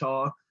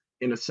Utah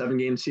in a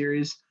 7-game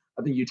series.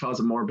 I think Utah's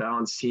a more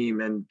balanced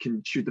team and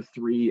can shoot the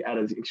three at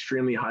an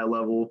extremely high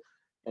level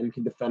and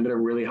can defend at a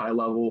really high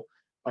level.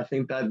 I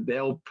think that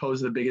they'll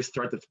pose the biggest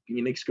threat to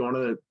Phoenix going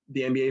to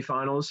the NBA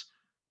Finals.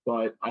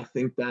 But I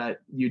think that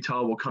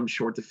Utah will come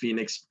short to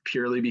Phoenix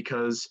purely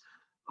because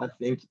I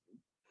think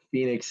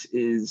Phoenix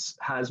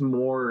has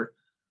more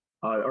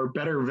or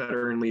better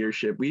veteran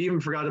leadership. We even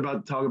forgot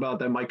about to talk about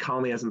that Mike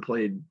Conley hasn't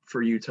played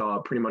for Utah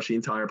pretty much the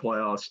entire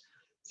playoffs.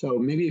 So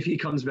maybe if he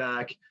comes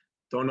back,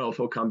 don't know if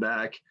he'll come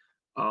back.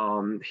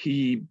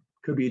 He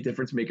could be a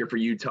difference maker for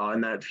Utah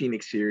in that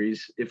Phoenix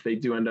series if they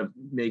do end up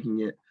making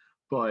it.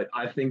 But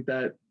I think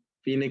that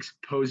Phoenix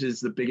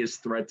poses the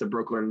biggest threat to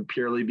Brooklyn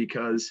purely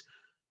because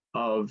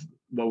of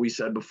what we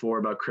said before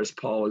about Chris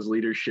Paul, his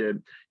leadership,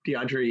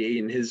 DeAndre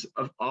Ayton, his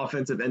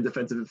offensive and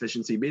defensive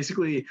efficiency,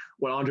 basically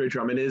what Andre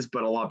Drummond is,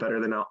 but a lot better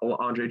than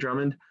Andre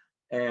Drummond.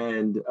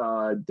 And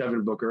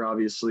Devin Booker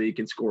obviously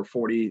can score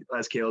 40,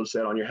 as Caleb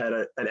said, on your head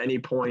at any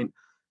point.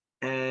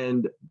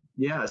 And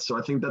yeah, so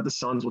I think that the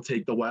Suns will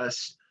take the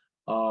West.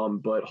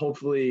 But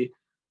hopefully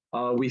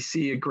we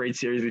see a great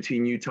series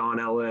between Utah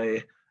and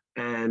LA.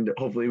 And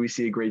hopefully we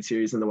see a great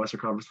series in the Western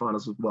Conference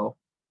Finals as well.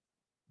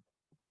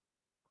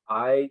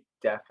 I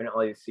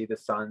definitely see the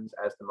Suns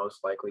as the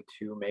most likely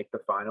to make the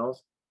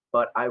finals,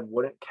 but I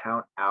wouldn't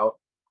count out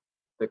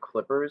the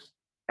Clippers.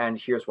 And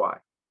here's why.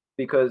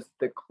 Because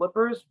the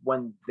Clippers,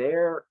 when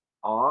they're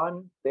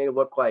on, they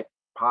look like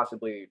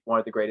possibly one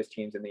of the greatest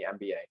teams in the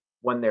NBA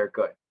when they're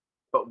good.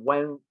 But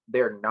when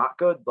they're not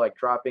good, like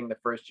dropping the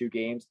first 2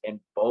 games in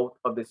both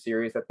of the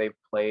series that they've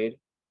played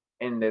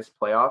in this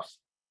playoffs,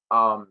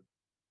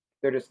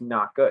 they're just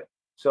not good.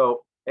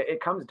 So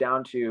it comes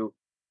down to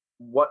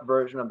what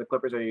version of the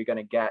Clippers are you going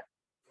to get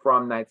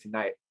from night to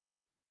night?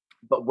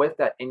 But with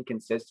that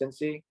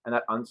inconsistency and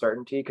that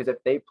uncertainty, because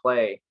if they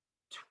play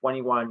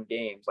 21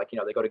 games, like,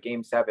 they go to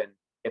game 7,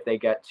 if they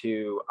get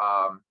to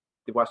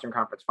the Western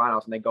Conference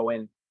Finals and they go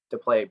in to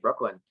play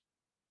Brooklyn,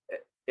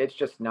 it's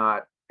just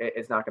not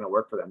it's not going to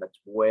work for them. That's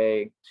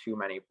way too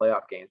many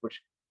playoff games,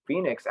 which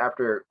Phoenix,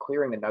 after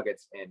clearing the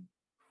Nuggets in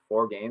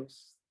 4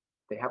 games,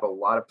 they have a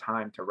lot of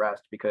time to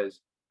rest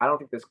because I don't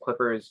think this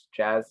Clippers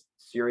Jazz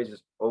series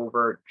is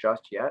over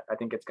just yet. I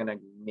think it's going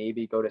to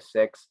maybe go to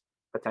 6,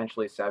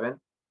 potentially 7,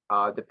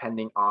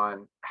 depending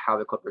on how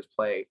the Clippers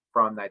play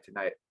from night to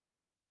night.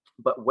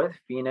 But with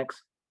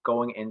Phoenix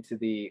going into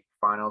the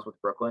finals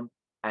with Brooklyn,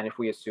 and if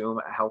we assume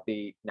a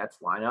healthy Nets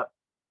lineup,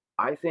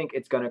 I think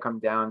it's going to come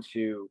down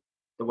to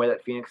the way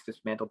that Phoenix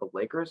dismantled the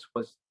Lakers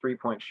was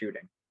 3-point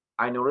shooting.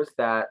 I noticed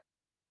that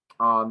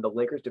the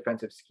Lakers'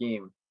 defensive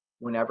scheme,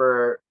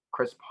 whenever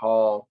Chris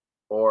Paul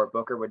or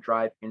Booker would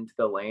drive into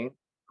the lane,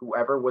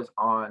 whoever was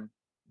on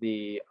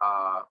the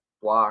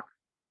block,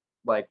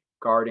 like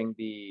guarding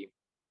the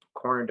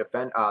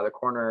the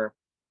corner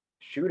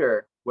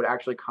shooter, would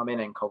actually come in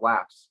and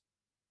collapse.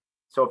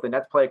 So if the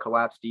Nets play a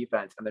collapse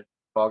defense and the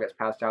ball gets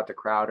passed out to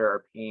Crowder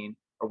or Payne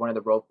or one of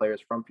the role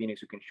players from Phoenix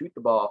who can shoot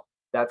the ball,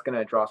 that's going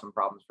to draw some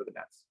problems for the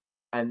Nets.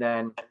 And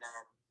then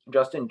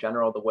just in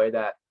general, the way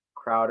that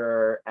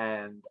Crowder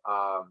and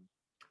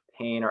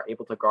Payne are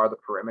able to guard the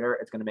perimeter,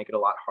 it's going to make it a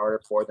lot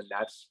harder for the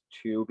Nets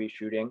to be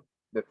shooting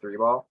the 3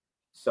 ball.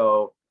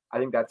 So I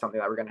think that's something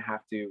that we're going to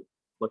have to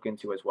look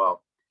into as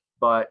well.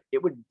 But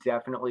it would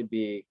definitely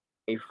be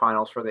a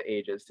finals for the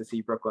ages to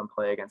see Brooklyn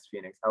play against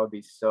Phoenix. I would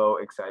be so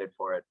excited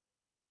for it.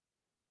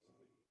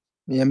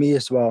 Yeah, me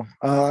as well.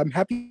 I'm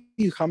happy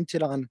you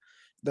commented on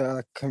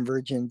the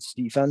convergence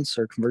defense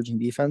or converging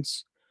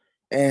defense.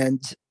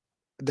 And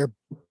their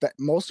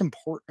most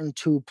important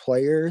 2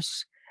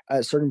 players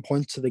at certain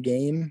points of the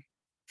game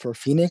for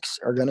Phoenix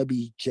are going to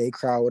be Jay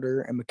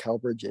Crowder and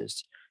Mikal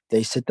Bridges.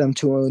 They sit them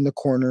 2 in the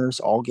corners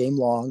all game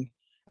long.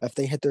 If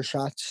they hit their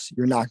shots,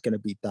 you're not going to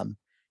beat them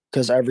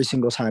because every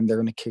single time they're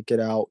going to kick it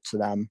out to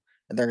them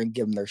and they're going to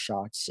give them their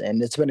shots.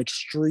 And it's been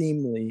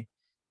extremely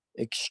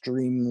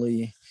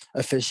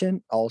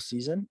efficient all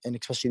season, and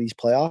especially these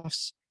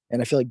playoffs.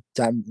 And I feel like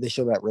they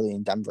show that really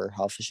in Denver,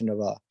 how efficient of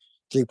a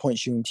 3-point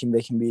shooting team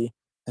they can be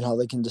and how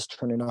they can just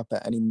turn it up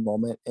at any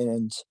moment.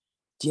 And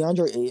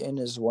DeAndre Ayton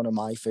is one of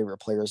my favorite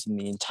players in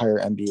the entire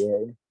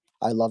NBA.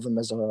 I love him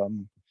as a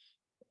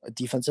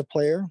defensive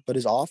player, but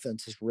his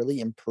offense has really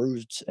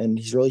improved and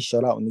he's really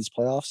showed out in these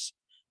playoffs.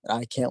 And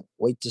I can't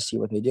wait to see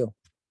what they do.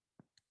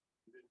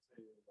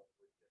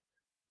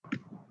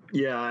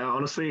 Yeah,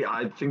 honestly,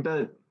 I think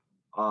that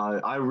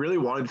I really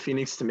wanted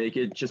Phoenix to make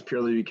it just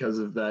purely because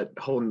of that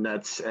whole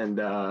Nets and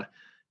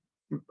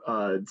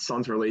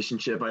Suns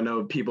relationship. I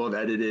know people have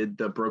edited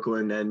the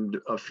Brooklyn and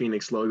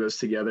Phoenix logos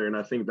together, and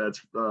I think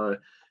that's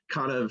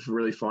kind of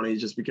really funny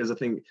just because I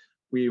think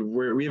we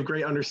have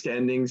great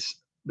understandings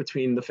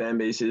between the fan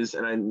bases,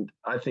 and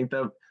I think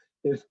that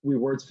if we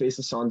were to face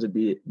the Suns, it'd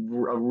be a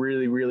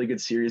really, really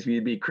good series.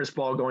 We'd be Chris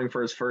Paul going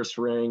for his first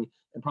ring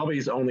and probably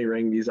his only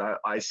ring because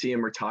I see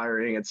him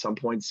retiring at some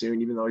point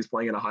soon, even though he's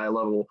playing at a high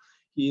level.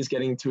 He's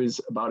getting to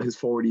about his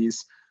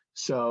 40s.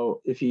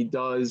 So if he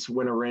does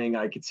win a ring,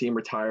 I could see him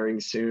retiring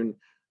soon.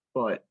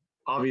 But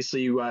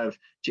obviously you have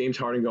James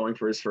Harden going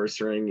for his first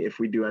ring. If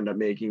we do end up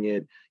making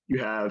it, you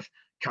have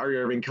Kyrie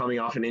Irving coming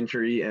off an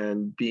injury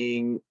and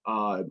being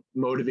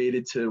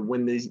motivated to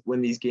win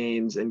these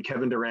games. And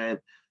Kevin Durant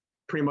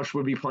pretty much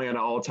would be playing at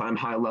an all-time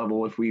high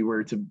level if we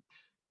were to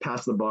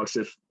pass the Bucks.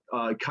 If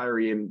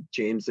Kyrie and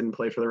James didn't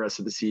play for the rest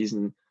of the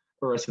season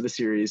or rest of the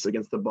series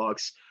against the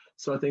Bucks.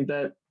 So I think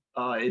that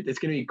it's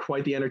going to be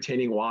quite the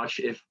entertaining watch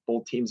if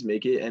both teams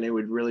make it, and it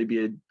would really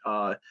be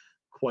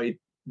quite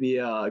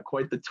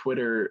the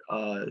Twitter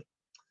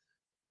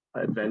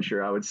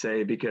adventure, I would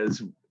say,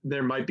 because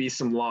there might be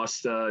some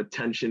lost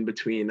tension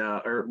between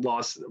or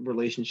lost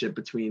relationship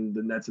between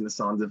the Nets and the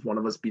Suns if one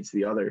of us beats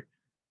the other.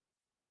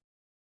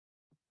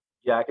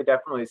 Yeah, I could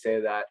definitely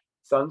say that.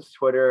 Suns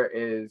Twitter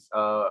is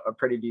a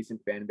pretty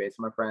decent fan base.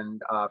 I'm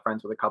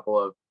friends with a couple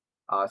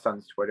of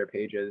Suns Twitter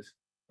pages.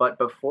 But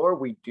before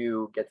we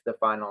do get to the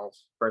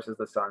finals versus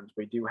the Suns,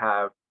 we do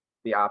have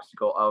the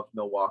obstacle of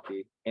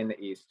Milwaukee in the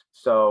East.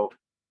 So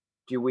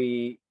do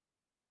we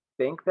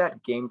think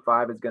that Game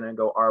 5 is going to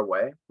go our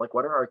way? Like,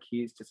 what are our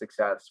keys to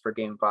success for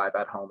Game 5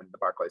 at home in the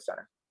Barclays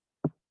Center?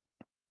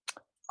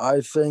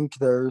 I think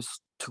there's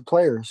 2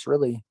 players,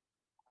 really.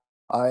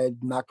 I'm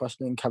not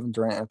questioning Kevin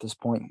Durant at this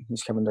point.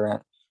 He's Kevin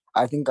Durant.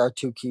 I think our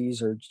 2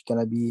 keys are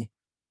going to be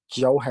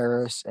Joe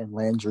Harris and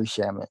Landry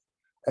Shamet.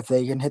 If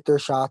they can hit their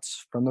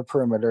shots from the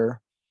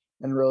perimeter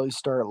and really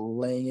start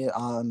laying it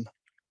on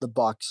the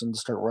Bucks and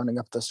start running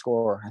up the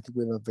score, I think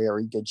we have a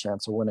very good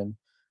chance of winning.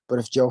 But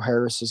if Joe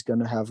Harris is going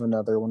to have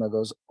another one of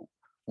those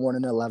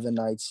 1-in-11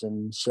 nights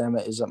and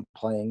Shamet isn't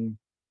playing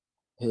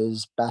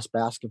his best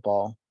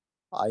basketball,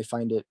 I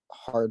find it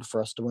hard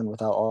for us to win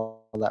without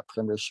all that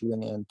perimeter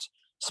shooting and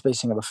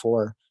spacing of the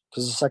floor.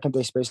 Because the second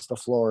they space the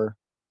floor,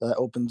 that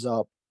opens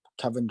up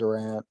Kevin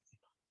Durant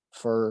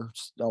for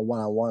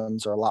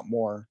one-on-ones or a lot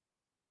more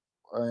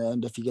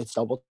and if he gets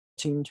double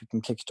teamed, you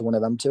can kick to one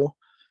of them too.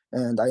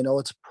 And I know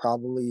it's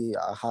probably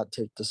a hot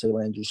take to say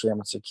Landry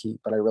Shamit's a key,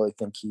 but I really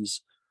think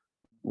he's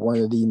one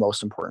of the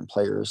most important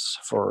players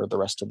for the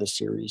rest of the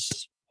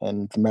series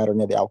and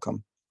mattering of the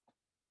outcome.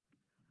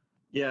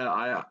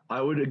 Yeah,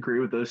 I would agree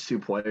with those two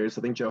players.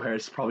 I think Joe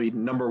Harris is probably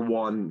number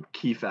one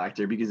key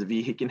factor because if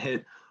he can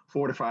hit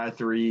 4 to 5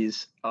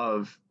 threes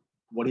of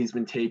what he's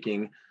been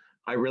taking,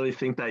 I really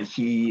think that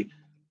he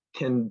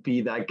can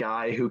be that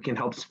guy who can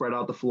help spread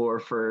out the floor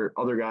for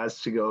other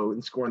guys to go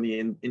and score in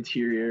the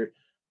interior.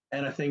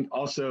 And I think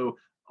also,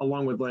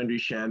 along with Landry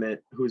Shamet,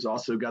 who's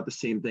also got the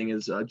same thing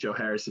as Joe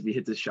Harris, if he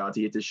hits his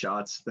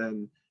shots,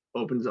 then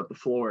opens up the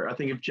floor. I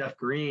think if Jeff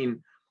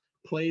Green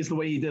plays the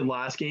way he did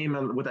last game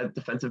and with that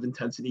defensive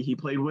intensity he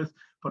played with,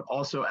 but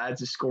also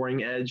adds a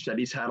scoring edge that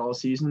he's had all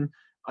season,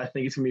 I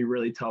think it's going to be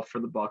really tough for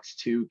the Bucks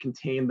to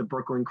contain the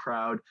Brooklyn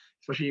crowd,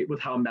 especially with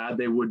how mad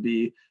they would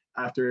be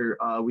after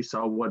we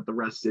saw what the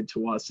refs did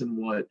to us and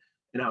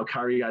how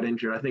Kyrie got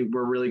injured. I think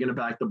we're really going to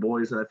back the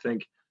boys, and I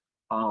think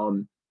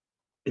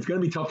it's going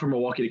to be tough for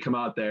Milwaukee to come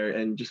out there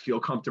and just feel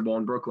comfortable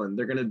in Brooklyn.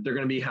 They're going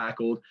to be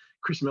hackled.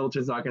 Chris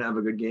Middleton's not going to have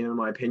a good game, in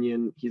my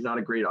opinion. He's not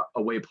a great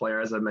away player,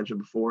 as I mentioned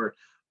before.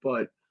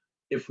 But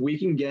if we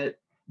can get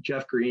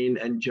Jeff Green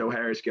and Joe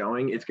Harris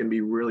going, it's going to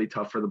be really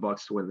tough for the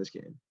Bucks to win this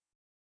game.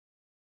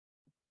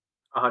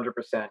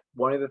 100%.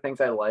 One of the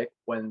things I like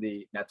when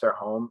the Nets are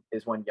home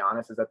is when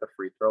Giannis is at the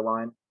free throw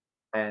line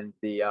and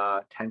the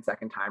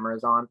 10-second timer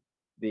is on.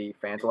 The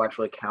fans will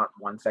actually count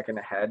 1 second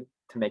ahead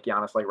to make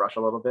Giannis rush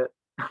a little bit.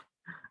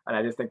 And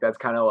I just think that's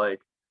kind of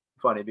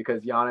funny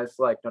because Giannis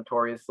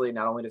notoriously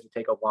not only does it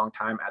take a long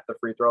time at the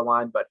free throw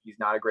line, but he's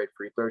not a great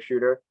free throw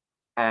shooter.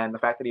 And the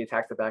fact that he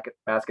attacks the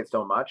basket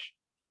so much,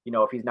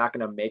 if he's not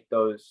going to make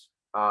those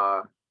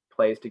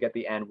plays to get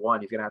the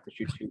N1, he's going to have to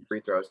shoot 2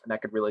 free throws, and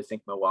that could really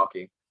sink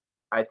Milwaukee.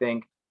 I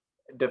think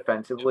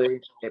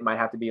defensively, it might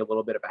have to be a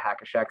little bit of a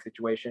hack-a-shack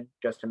situation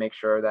just to make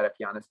sure that if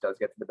Giannis does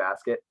get to the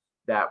basket,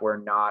 that we're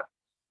not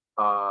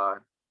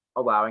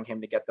allowing him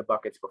to get the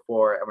buckets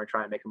before, and we're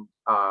trying to make him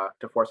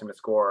to force him to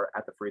score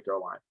at the free throw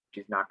line,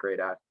 which he's not great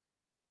at.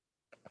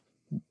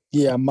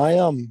 Yeah,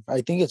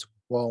 I think it's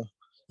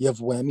you have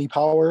whammy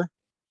power,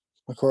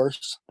 of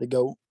course, the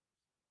GOAT,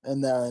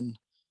 and then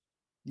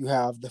you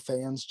have the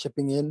fans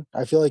chipping in.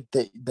 I feel like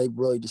they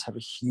really just have a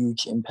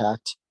huge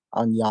impact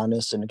on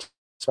Giannis, and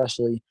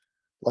especially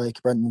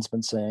like Brendan's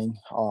been saying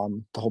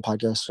the whole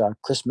podcast,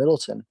 Chris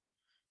Middleton.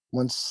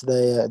 Once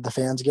the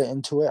fans get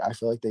into it, I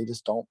feel like they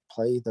just don't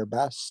play their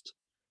best,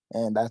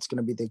 and that's going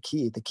to be the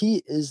key. The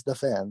key is the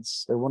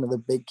fans. They're one of the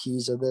big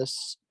keys of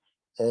this,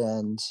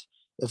 and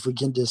if we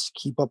can just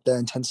keep up the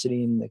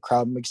intensity and the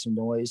crowd makes some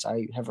noise,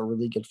 I have a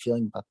really good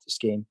feeling about this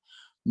game.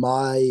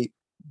 My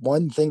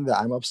one thing that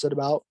I'm upset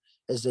about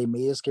is they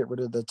made us get rid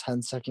of the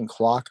 10-second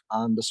clock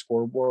on the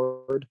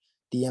scoreboard.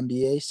 The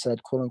NBA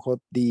said, quote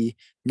unquote, the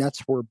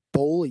Nets were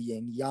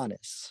bullying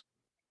Giannis.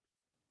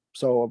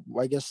 So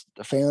I guess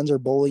the fans are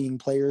bullying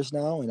players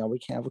now. We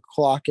can't have a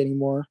clock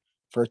anymore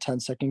for a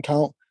 10-second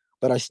count,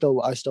 but I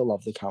still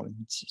love the counting.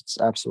 It's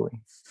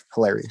absolutely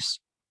hilarious.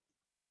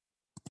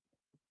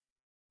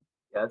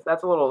 Yeah,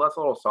 that's a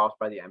little soft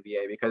by the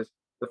NBA because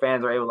the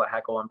fans are able to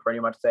heckle and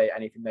pretty much say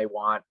anything they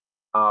want,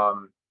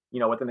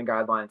 within the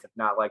guidelines, if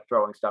not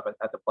throwing stuff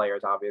at the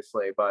players,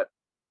 obviously. But,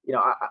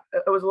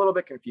 it was a little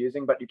bit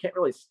confusing, but you can't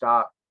really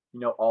stop,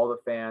 all the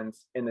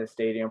fans in the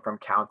stadium from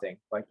counting.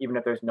 Even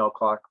if there's no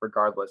clock,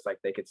 regardless,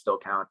 they could still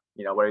count.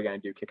 What are you going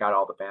to do? Kick out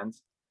all the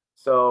fans?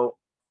 So,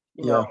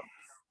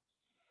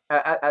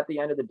 at the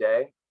end of the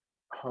day,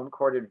 home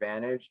court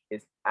advantage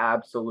is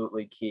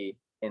absolutely key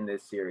in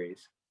this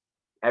series.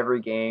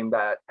 Every game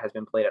that has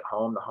been played at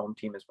home, the home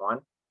team has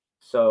won.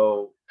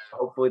 So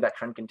hopefully that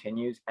trend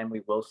continues and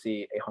we will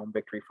see a home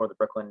victory for the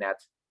Brooklyn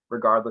Nets,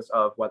 regardless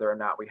of whether or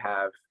not we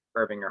have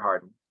Irving or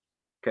Harden.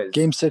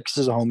 Game 6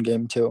 is a home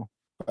game too,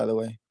 by the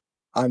way.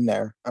 I'm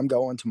there. I'm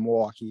going to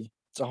Milwaukee.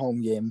 It's a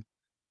home game.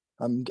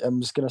 I'm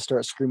just gonna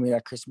start screaming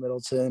at Chris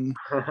Middleton,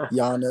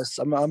 Giannis.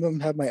 I'm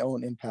gonna have my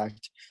own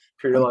impact.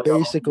 I'm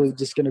basically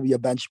just gonna be a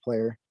bench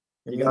player.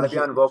 You got to be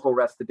on vocal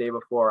rest the day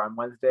before. On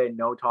Wednesday,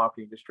 no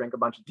talking. Just drink a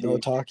bunch of tea. No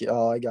talking.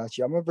 Oh, I got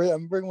you. I'm gonna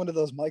bring one of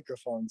those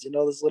microphones.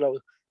 Those little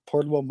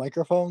portable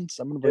microphones.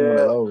 I'm gonna bring one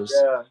of those.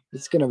 Yeah.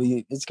 It's gonna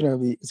be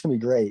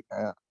great.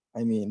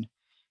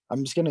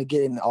 I'm just gonna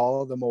get in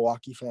all of the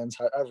Milwaukee fans.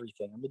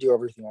 Everything. I'm gonna do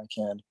everything I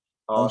can.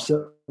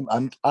 Awesome.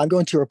 I'm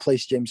going to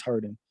replace James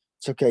Harden.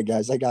 It's okay,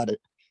 guys. I got it.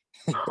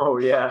 Oh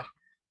yeah.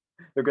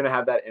 They're gonna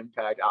have that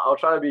impact. I'll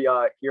try to be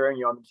hearing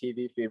you on the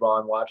TV feed while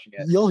I'm watching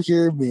it. You'll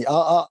hear me.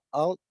 I'll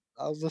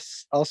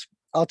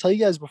tell you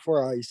guys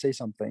before I say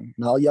something,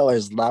 and I'll yell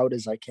as loud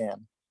as I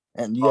can,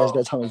 and you guys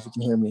gotta tell me if you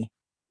can hear me.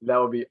 That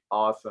would be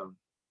awesome.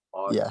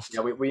 Yes.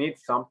 Yeah, we need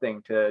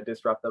something to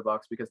disrupt the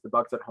Bucks because the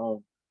Bucks at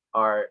home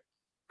are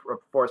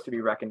forced to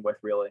be reckoned with.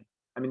 Really,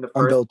 the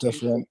first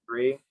game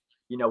 3,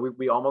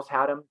 we almost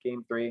had them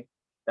game 3.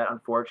 That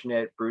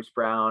unfortunate Bruce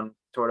Brown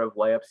sort of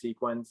layup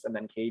sequence, and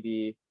then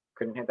KD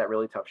couldn't hit that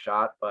really tough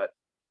shot. But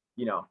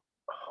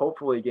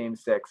hopefully game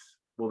 6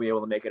 we'll be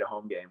able to make it a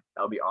home game.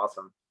 That'll be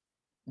awesome.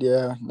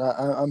 Yeah,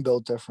 I'm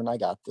built different. I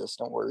got this.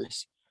 Don't worry.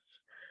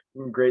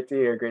 Great to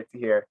hear. Great to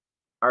hear.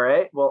 All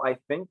right. Well, I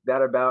think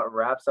that about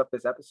wraps up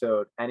this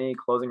episode. Any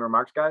closing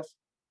remarks, guys?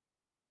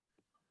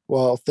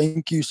 Well,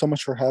 thank you so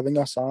much for having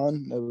us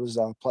on. It was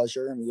a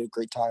pleasure, and we had a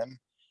great time.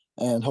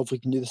 And hopefully,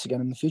 we can do this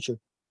again in the future.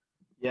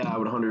 Yeah, I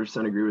would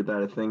 100% agree with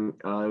that. I think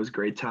it was a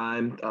great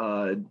time.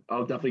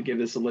 I'll definitely give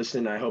this a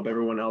listen. I hope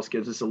everyone else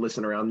gives this a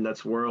listen around the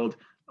Nets world.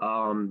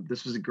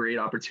 This was a great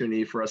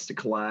opportunity for us to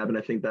collab, and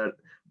I think that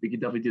we could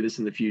definitely do this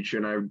in the future.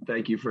 And I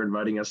thank you for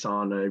inviting us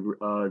on. I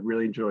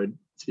really enjoyed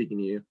speaking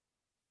to you.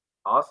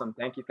 Awesome.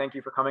 Thank you. Thank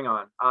you for coming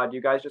on. Do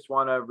you guys just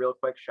want to real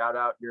quick shout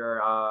out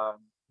your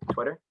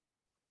Twitter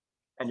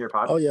and your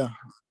podcast? Oh, yeah.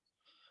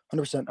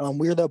 100%.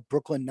 We're the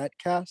Brooklyn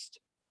Netcast.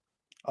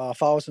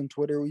 Follow us on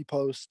Twitter. We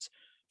post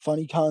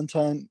funny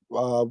content.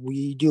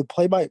 We do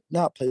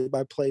not play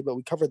by play, but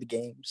we cover the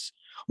games.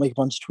 Make a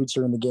bunch of tweets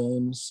during the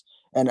games,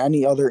 and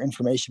any other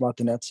information about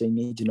the Nets they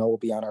need to know will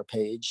be on our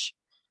page.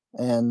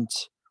 And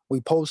we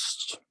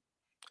post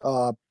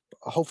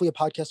hopefully a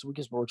podcast a week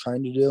is what we're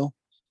trying to do.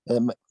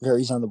 It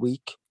varies on the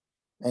week,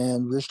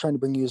 and we're just trying to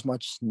bring you as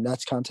much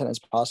Nets content as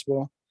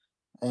possible.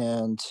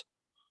 And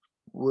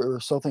we're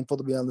so thankful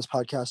to be on this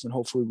podcast, and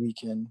hopefully we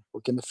can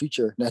work in the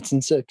future. Nets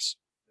in 6.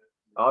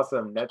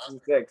 Awesome. Nets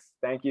in 6.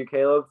 Thank you,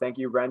 Caleb. Thank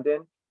you,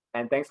 Brendan.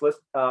 And thanks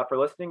for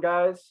listening,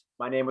 guys.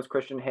 My name was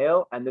Christian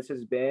Hale, and this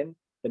has been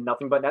the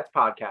Nothing But Nets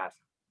podcast.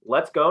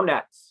 Let's go,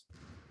 Nets.